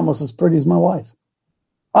Kelly? She's almost as pretty as my wife.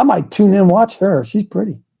 I might tune in and watch her. She's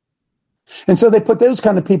pretty. And so they put those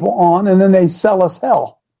kind of people on, and then they sell us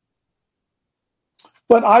hell.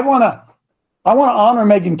 But I want to honor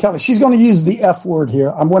Megyn Kelly. She's going to use the F word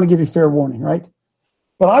here. I'm going to give you fair warning, right?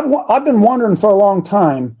 But I've been wondering for a long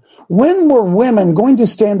time, when were women going to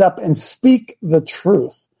stand up and speak the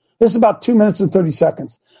truth? This is about 2 minutes and 30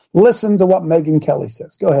 seconds. Listen to what Megyn Kelly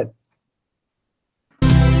says. Go ahead.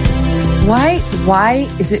 Why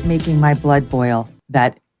is it making my blood boil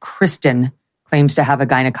that Kristen claims to have a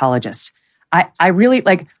gynecologist? I really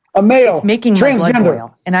like a male. It's making my blood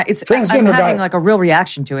boil, and I'm having like a real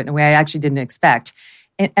reaction to it in a way I actually didn't expect.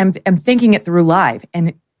 And I'm thinking it through live,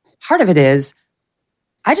 and part of it is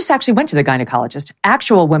I just actually went to the gynecologist.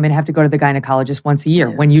 Actual women have to go to the gynecologist once a year.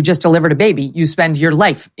 Yeah. When you just delivered a baby, you spend your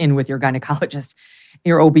life in with your gynecologist,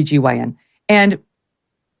 your OBGYN, and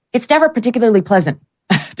it's never particularly pleasant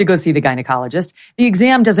to go see the gynecologist. The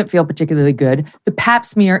exam doesn't feel particularly good. The pap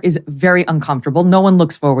smear is very uncomfortable. No one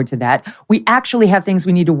looks forward to that. We actually have things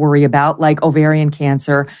we need to worry about, like ovarian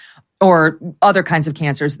cancer or other kinds of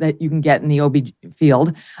cancers that you can get in the OB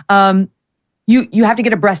field. You have to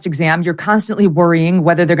get a breast exam. You're constantly worrying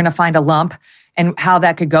whether they're going to find a lump and how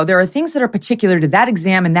that could go. There are things that are particular to that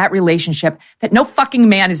exam and that relationship that no fucking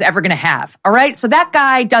man is ever going to have. All right? So that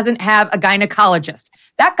guy doesn't have a gynecologist.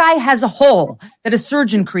 That guy has a hole that a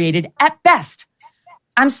surgeon created at best.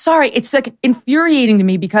 I'm sorry. It's like infuriating to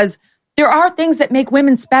me because there are things that make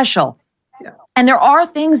women special. Yeah. And there are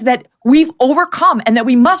things that we've overcome and that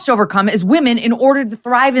we must overcome as women in order to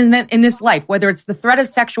thrive in this life, whether it's the threat of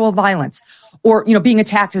sexual violence or, being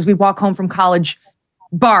attacked as we walk home from college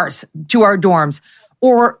bars to our dorms,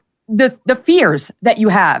 or the fears that you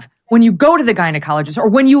have when you go to the gynecologist, or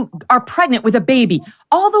when you are pregnant with a baby.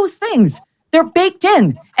 All those things, they're baked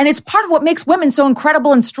in. And it's part of what makes women so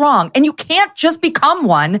incredible and strong. And you can't just become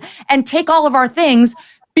one and take all of our things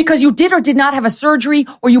because you did or did not have a surgery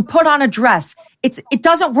or you put on a dress. It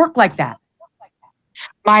doesn't work like that.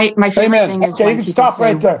 My favorite thing is okay, you can stop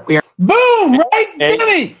right there. Boom! Right,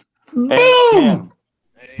 Vinny? Boom!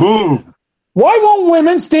 Boom! Why won't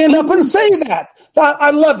women stand up and say that?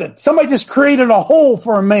 I love it. Somebody just created a hole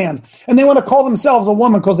for a man, and they want to call themselves a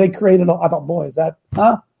woman because they created a. I thought, boy, is that,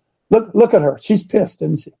 huh? Look at her. She's pissed,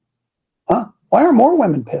 isn't she? Huh? Why are more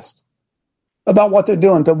women pissed about what they're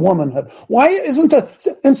doing to womanhood? Why isn't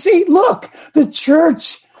and see, look, the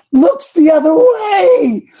church looks the other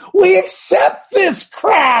way. We accept this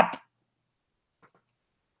crap.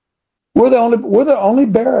 We're the only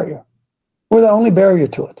barrier. We're the only barrier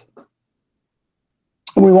to it.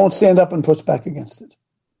 And we won't stand up and push back against it.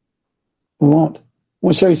 We won't.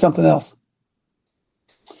 We'll show you something else.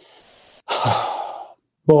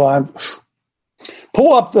 Boy,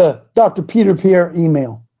 pull up the Dr. Peter Pierre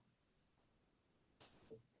email.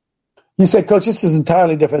 You say, Coach, this is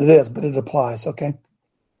entirely different. It is, but it applies, okay?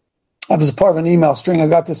 I was a part of an email string. I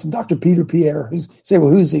got this from Dr. Peter Pierre. Say, well,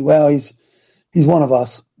 who's he? Well, he's one of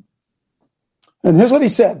us. And here's what he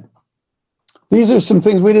said. These are some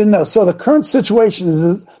things we didn't know. So the current situation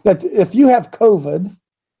is that if you have COVID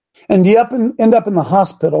and you end up in the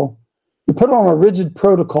hospital, you put on a rigid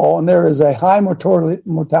protocol, and there is a high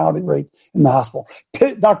mortality rate in the hospital.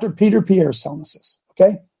 Dr. Peter Pierre is telling us this,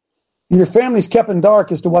 okay? And your family's kept in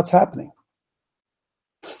dark as to what's happening.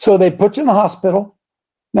 So they put you in the hospital.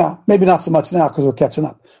 Now, maybe not so much now because we're catching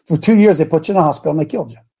up. For 2 years, they put you in the hospital and they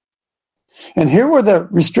killed you. And here were the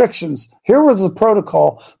restrictions. Here was the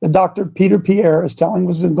protocol that Dr. Peter Pierre is telling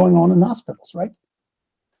was going on in hospitals, right?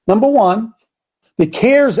 Number one, the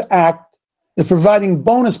CARES Act is providing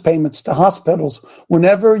bonus payments to hospitals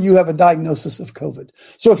whenever you have a diagnosis of COVID.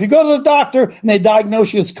 So if you go to the doctor and they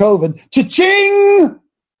diagnose you as COVID, cha-ching!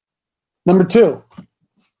 Number two.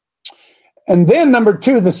 And then number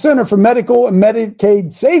two, the Center for Medical and Medicaid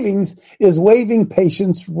Savings is waiving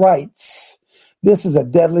patients' rights. This is a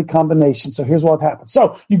deadly combination. So here's what happens.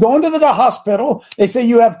 So you go into the hospital, they say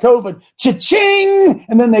you have COVID, cha-ching,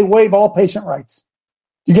 and then they waive all patient rights.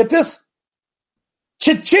 You get this?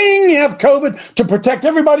 Cha-ching, you have COVID. To protect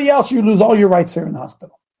everybody else, you lose all your rights here in the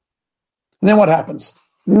hospital. And then what happens?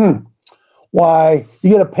 Why, you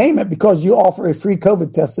get a payment because you offer a free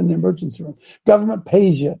COVID test in the emergency room. Government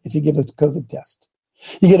pays you if you give a COVID test.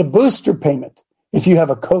 You get a booster payment if you have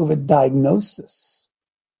a COVID diagnosis.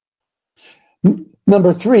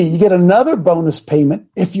 Number three, you get another bonus payment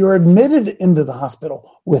if you're admitted into the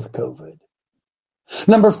hospital with COVID.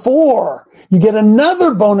 Number four, you get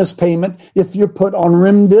another bonus payment if you're put on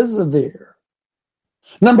remdesivir.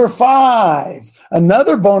 Number five,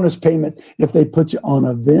 another bonus payment if they put you on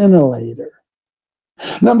a ventilator.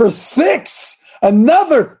 Number six,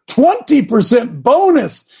 another 20%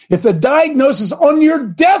 bonus if the diagnosis on your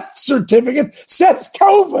death certificate says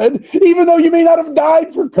COVID, even though you may not have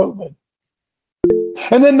died for COVID.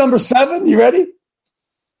 And then number seven, you ready?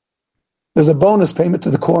 There's a bonus payment to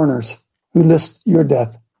the coroners who list your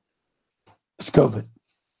death as COVID.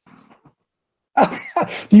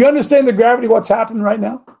 Do you understand the gravity of what's happening right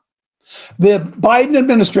now? The Biden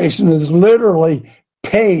administration is literally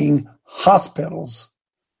paying hospitals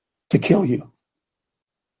to kill you.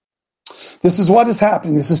 This is what is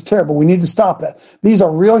happening. This is terrible. We need to stop that. These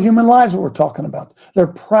are real human lives that we're talking about. They're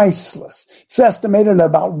priceless. It's estimated at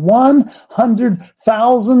about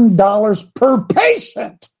 $100,000 per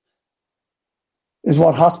patient is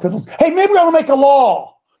what hospitals. Hey, maybe we ought to make a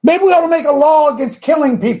law. Maybe we ought to make a law against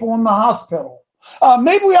killing people in the hospital.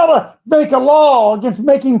 Maybe we ought to make a law against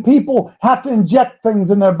making people have to inject things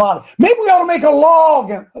in their body. Maybe we ought to make a law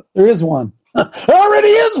against. There is one. There already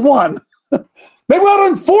is one. Maybe we ought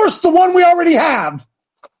to enforce the one we already have.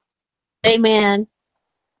 Amen.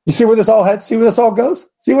 You see where this all heads? See where this all goes?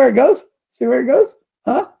 See where it goes? See where it goes?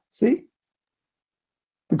 Huh? See?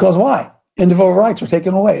 Because why? Individual rights are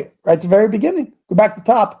taken away. Right at the very beginning. Go back to the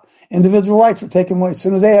top. Individual rights were taken away. As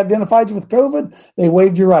soon as they identified you with COVID, they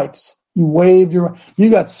waived your rights. You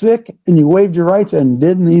got sick and you waived your rights and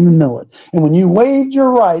didn't even know it. And when you waived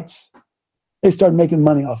your rights, they started making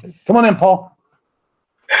money off it. Come on in, Paul.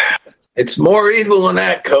 It's more evil than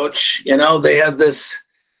that, Coach. You know, they have this,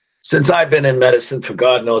 since I've been in medicine for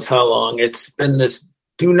God knows how long, it's been this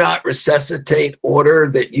do not resuscitate order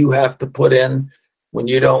that you have to put in when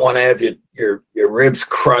you don't want to have your ribs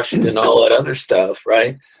crushed and all that other stuff,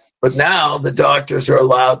 right? But now the doctors are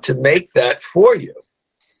allowed to make that for you.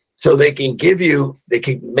 so they can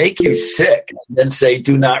make you sick and then say,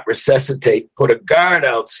 do not resuscitate, put a guard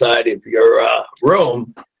outside of your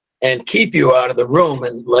room and keep you out of the room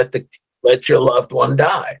and let your loved one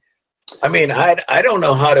die. I mean, I don't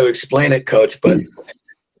know how to explain it, Coach, but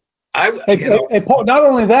Paul, not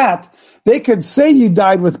only that, they could say you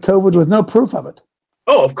died with COVID with no proof of it.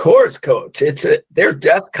 Oh, of course, Coach. They're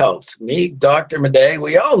death cults. Me, Dr. Madej,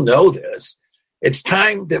 we all know this. It's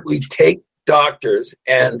time that we take doctors,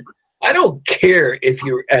 and I don't care if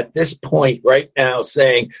you're at this point right now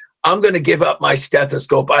saying, I'm going to give up my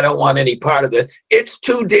stethoscope. I don't want any part of it. It's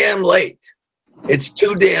too damn late. It's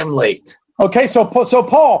too damn late. Okay, so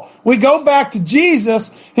Paul, we go back to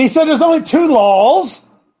Jesus. He said there's only 2 laws.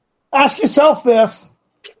 Ask yourself this.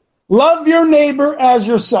 Love your neighbor as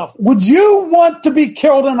yourself. Would you want to be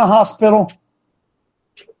killed in a hospital?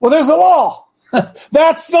 Well, there's a law.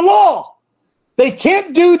 That's the law. They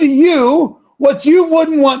can't do to you what you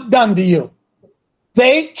wouldn't want done to you.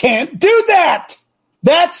 They can't do that.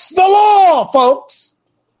 That's the law, folks.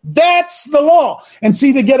 That's the law. And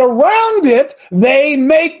see, to get around it, they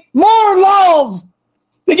make more laws.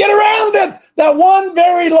 To get around it, that one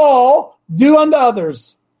very law, do unto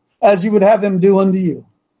others as you would have them do unto you.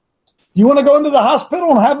 You want to go into the hospital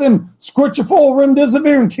and have them squirt you full of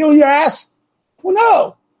remdesivir and kill your ass? Well,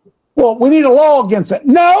 no. Well, we need a law against it.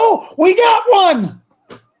 No, we got one.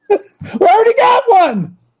 We already got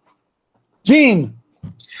one. Gene.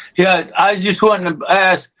 Yeah, I just wanted to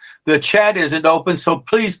ask, the chat isn't open, so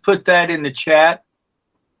please put that in the chat.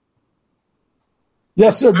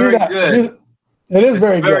 Yes, sir, do that. Good. It is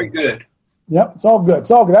very good. Very good. Yep, it's all good.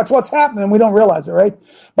 It's all good. That's what's happening. We don't realize it, right?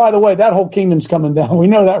 By the way, that whole kingdom's coming down. We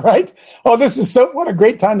know that, right? Oh, what a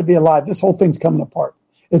great time to be alive. This whole thing's coming apart.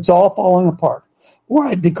 It's all falling apart.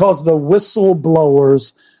 Why? Because the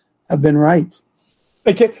whistleblowers have been right.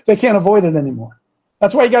 They can't avoid it anymore.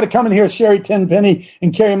 That's why you got to come in here, Sherry Tenpenny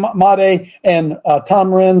and Carrie Made and Tom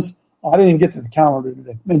Renz. Oh, I didn't even get to the calendar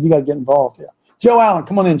today. Man, you got to get involved here. Joe Allen,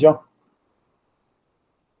 come on in, Joe.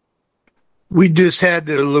 We just had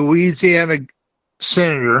the Louisiana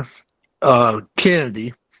Senator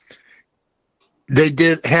Kennedy.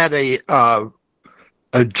 They had a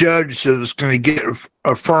judge that was going to get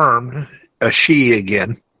affirmed, a she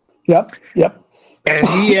again. Yep. And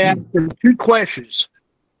he asked him 2 questions: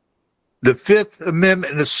 the Fifth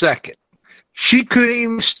Amendment and the Second. She couldn't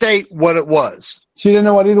even state what it was. She didn't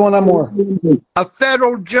know what either one of them were. A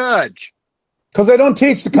federal judge. Because they don't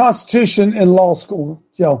teach the Constitution in law school,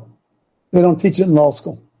 Joe. They don't teach it in law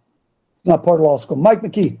school. It's not part of law school. Mike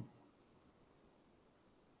McKee.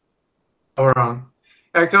 All wrong.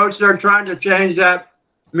 Hey, Coach, they're trying to change that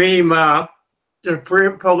meme to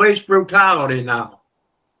police brutality now.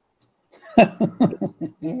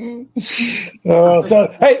 Hey,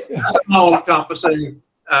 all-encompassing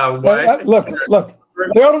way. Look.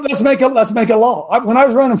 Let's make a law. When I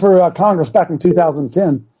was running for Congress back in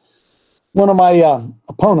 2010, one of my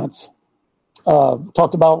opponents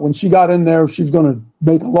talked about when she got in there, she's going to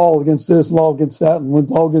make a law against this, law against that, and went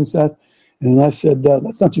law against that. And I said,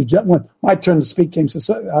 that's not your job. When my turn to speak came,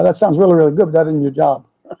 said, that sounds really, really good, but that isn't your job.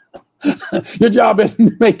 Your job isn't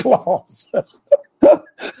to make laws.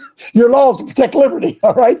 Your law is to protect liberty,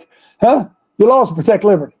 all right? Huh? Your law is to protect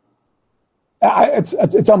liberty.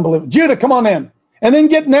 It's unbelievable. Judah, come on in. And then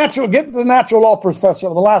get the natural law professor,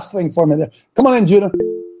 the last thing for me there. Come on in, Judah.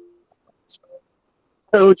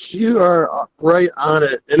 Coach, you are right on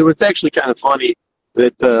it. And it was actually kind of funny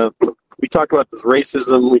that we talk about this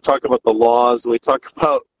racism, we talk about the laws, we talk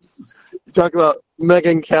about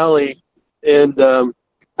Megyn Kelly, and I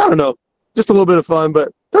don't know, just a little bit of fun,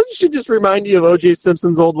 but don't you should just remind you of O.J.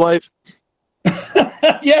 Simpson's old wife?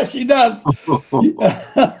 Yes, she does.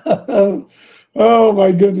 Oh,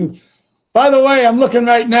 my goodness. By the way, I'm looking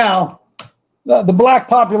right now, the black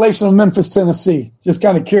population of Memphis, Tennessee. Just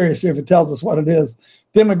kind of curious if it tells us what it is.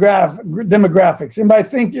 Demographics.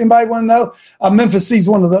 Anybody want to know? Memphis,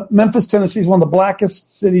 Tennessee is one of the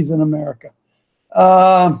blackest cities in America.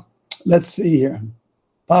 Let's see here.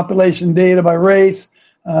 Population data by race.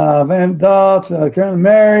 Adults, currently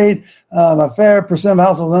married, by fair percent of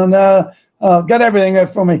households. Got everything there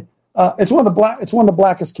for me. It's one of the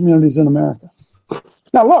blackest communities in America.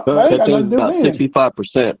 Now look, that ain't got nothing to do with anything.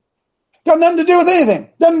 65%. Got nothing to do with anything.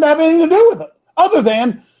 Doesn't have anything to do with it, other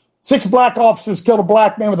than 6 black officers killed a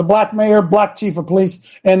black man with a black mayor, black chief of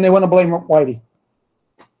police, and they want to blame Whitey.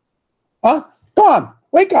 Huh? Come on,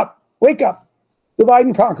 wake up, divide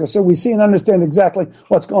and conquer, so we see and understand exactly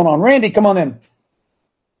what's going on. Randy, come on in.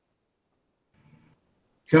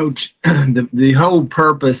 Coach, the whole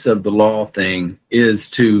purpose of the law thing is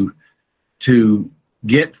to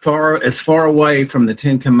get as far away from the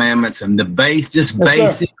Ten Commandments and the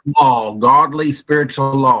basic law, godly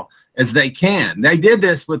spiritual law, as they can. They did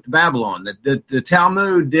this with Babylon. The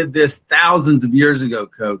Talmud did this thousands of years ago,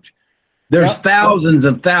 Coach. There's thousands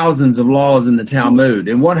of laws in the Talmud.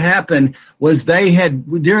 And what happened was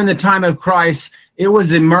during the time of Christ, it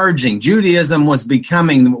was emerging. Judaism was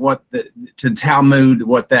becoming to Talmud,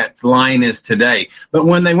 what that line is today. But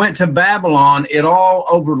when they went to Babylon, it all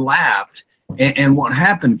overlapped. And what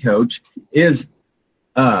happened, Coach, is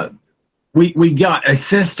we got a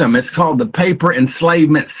system. It's called the paper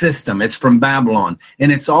enslavement system. It's from Babylon,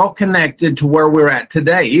 and it's all connected to where we're at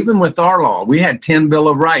today. Even with our law, we had 10 Bill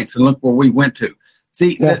of Rights, and look where we went to.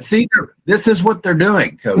 See, this is what they're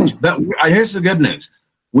doing, Coach. But here's the good news.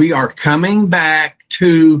 We are coming back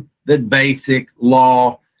to the basic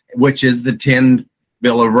law, which is the 10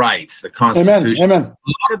 Bill of Rights, the Constitution. Amen. A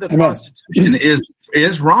lot of the Constitution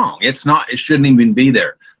is wrong. It's not. It shouldn't even be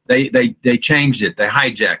there. They changed it. They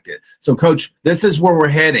hijacked it. So, Coach, this is where we're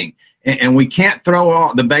heading, and we can't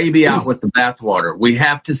throw the baby out with the bathwater. We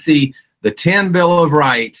have to see the 10 Bill of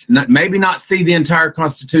Rights, maybe not see the entire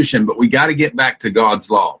Constitution, but we got to get back to God's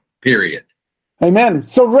law, period. Amen.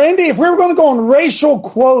 So, Randy, if we were going to go on racial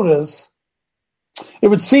quotas, it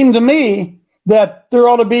would seem to me that there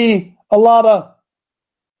ought to be at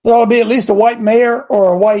least a white mayor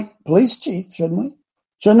or a white police chief, shouldn't we?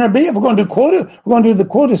 Shouldn't there be? If we're going to do quota, we're going to do the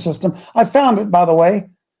quota system. I found it, by the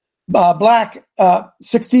way. Black,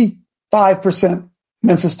 65%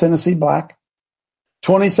 Memphis, Tennessee, black,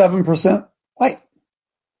 27% white.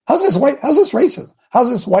 How's this racism?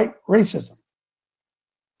 How's this white racism?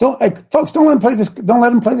 Folks, don't let them play this. Don't let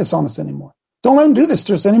them play this on us anymore. Don't let them do this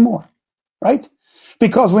to us anymore, right?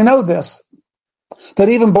 Because we know this, that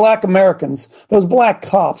even black Americans, those black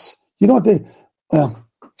cops,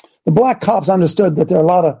 the black cops understood that there are a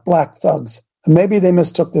lot of black thugs. And maybe they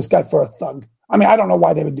mistook this guy for a thug. I mean, I don't know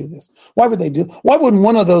why they would do this. Why wouldn't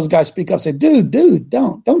one of those guys speak up and say, dude,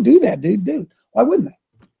 don't do that, dude. Why wouldn't they?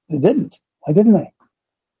 They didn't. Why didn't they?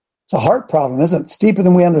 It's a heart problem, isn't it? It's deeper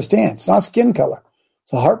than we understand. It's not skin color.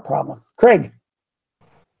 It's a heart problem. Craig.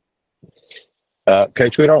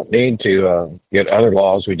 Coach, we don't need to get other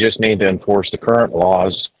laws. We just need to enforce the current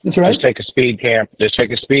laws. That's right. Just take a speed camera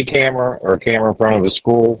or a camera in front of a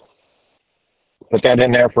school. Put that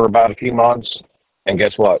in there for about a few months, and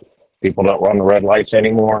guess what? People don't run the red lights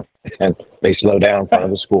anymore, and they slow down in front of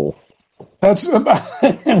the school.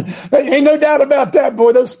 Ain't no doubt about that,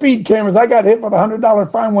 boy. Those speed cameras, I got hit with a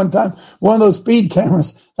 $100 fine one time. One of those speed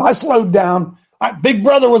cameras. I slowed down. Big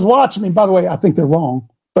Brother was watching me. By the way, I think they're wrong,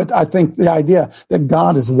 but I think the idea that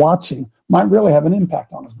God is watching might really have an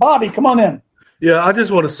impact on us. Bobby, come on in. Yeah, I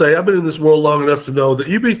just want to say I've been in this world long enough to know that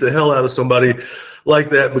you beat the hell out of somebody like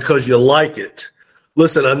that because you like it.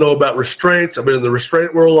 Listen, I know about restraints. I've been in the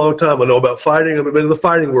restraint world a long time. I know about fighting. I've been in the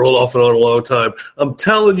fighting world off and on a long time. I'm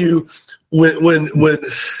telling you, when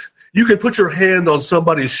you can put your hand on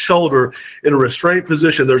somebody's shoulder in a restraint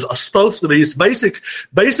position, there's supposed to be, it's basic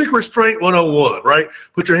restraint 101, right?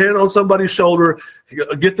 Put your hand on somebody's shoulder,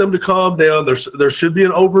 get them to calm down. There should be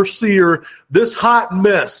an overseer. This hot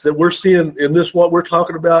mess that we're seeing in this, what we're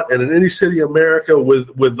talking about, and in any city in America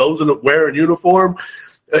with those that wear a uniform,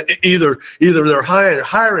 either they're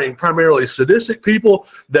hiring primarily sadistic people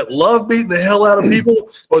that love beating the hell out of people,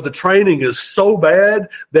 or the training is so bad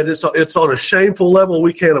that it's on a shameful level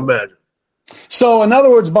we can't imagine. So, in other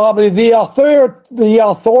words, Bobby, the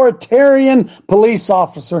authoritarian police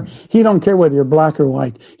officer, he don't care whether you're black or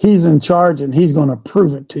white. He's in charge, and he's going to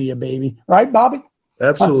prove it to you, baby. Right, Bobby?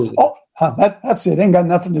 Absolutely. That's it. Ain't got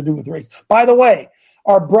nothing to do with race. By the way,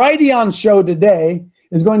 our Brighteon show today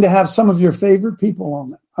is going to have some of your favorite people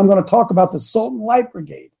on it. I'm going to talk about the Sultan Light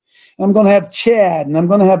Brigade. And I'm going to have Chad, and I'm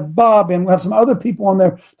going to have Bob, and we'll have some other people on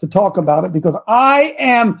there to talk about it, because I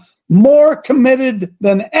am more committed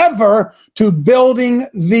than ever to building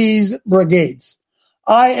these brigades.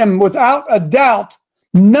 I am without a doubt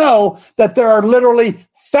know that there are literally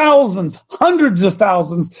thousands, hundreds of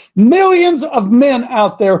thousands, millions of men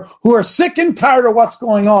out there who are sick and tired of what's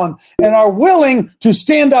going on and are willing to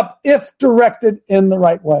stand up if directed in the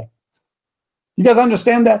right way. You guys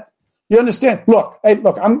understand that? You understand? Look,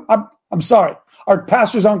 I'm sorry. Our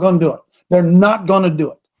pastors aren't going to do it. They're not going to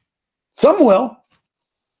do it. Some will,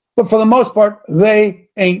 but for the most part, they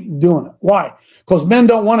ain't doing it. Why? Because men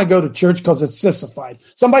don't want to go to church because it's sissified.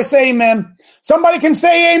 Somebody say amen. Somebody can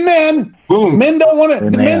say amen. Boom. Men don't want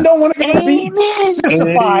to. Men don't want to go to be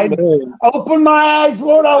sissified. Amen. Open my eyes,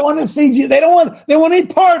 Lord. I want to see you. They don't want. They want any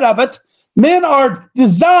part of it. Men are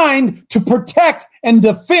designed to protect and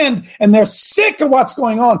defend, and they're sick of what's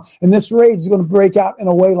going on. And this rage is going to break out in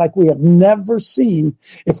a way like we have never seen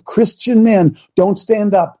if Christian men don't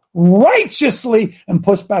stand up righteously and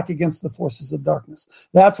push back against the forces of darkness.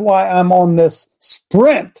 That's why I'm on this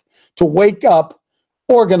sprint to wake up,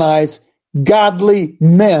 organize godly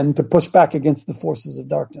men to push back against the forces of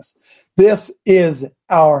darkness. This is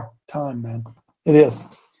our time, man. It is.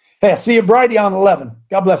 Hey, I see you Friday on 11.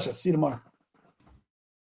 God bless you. See you tomorrow.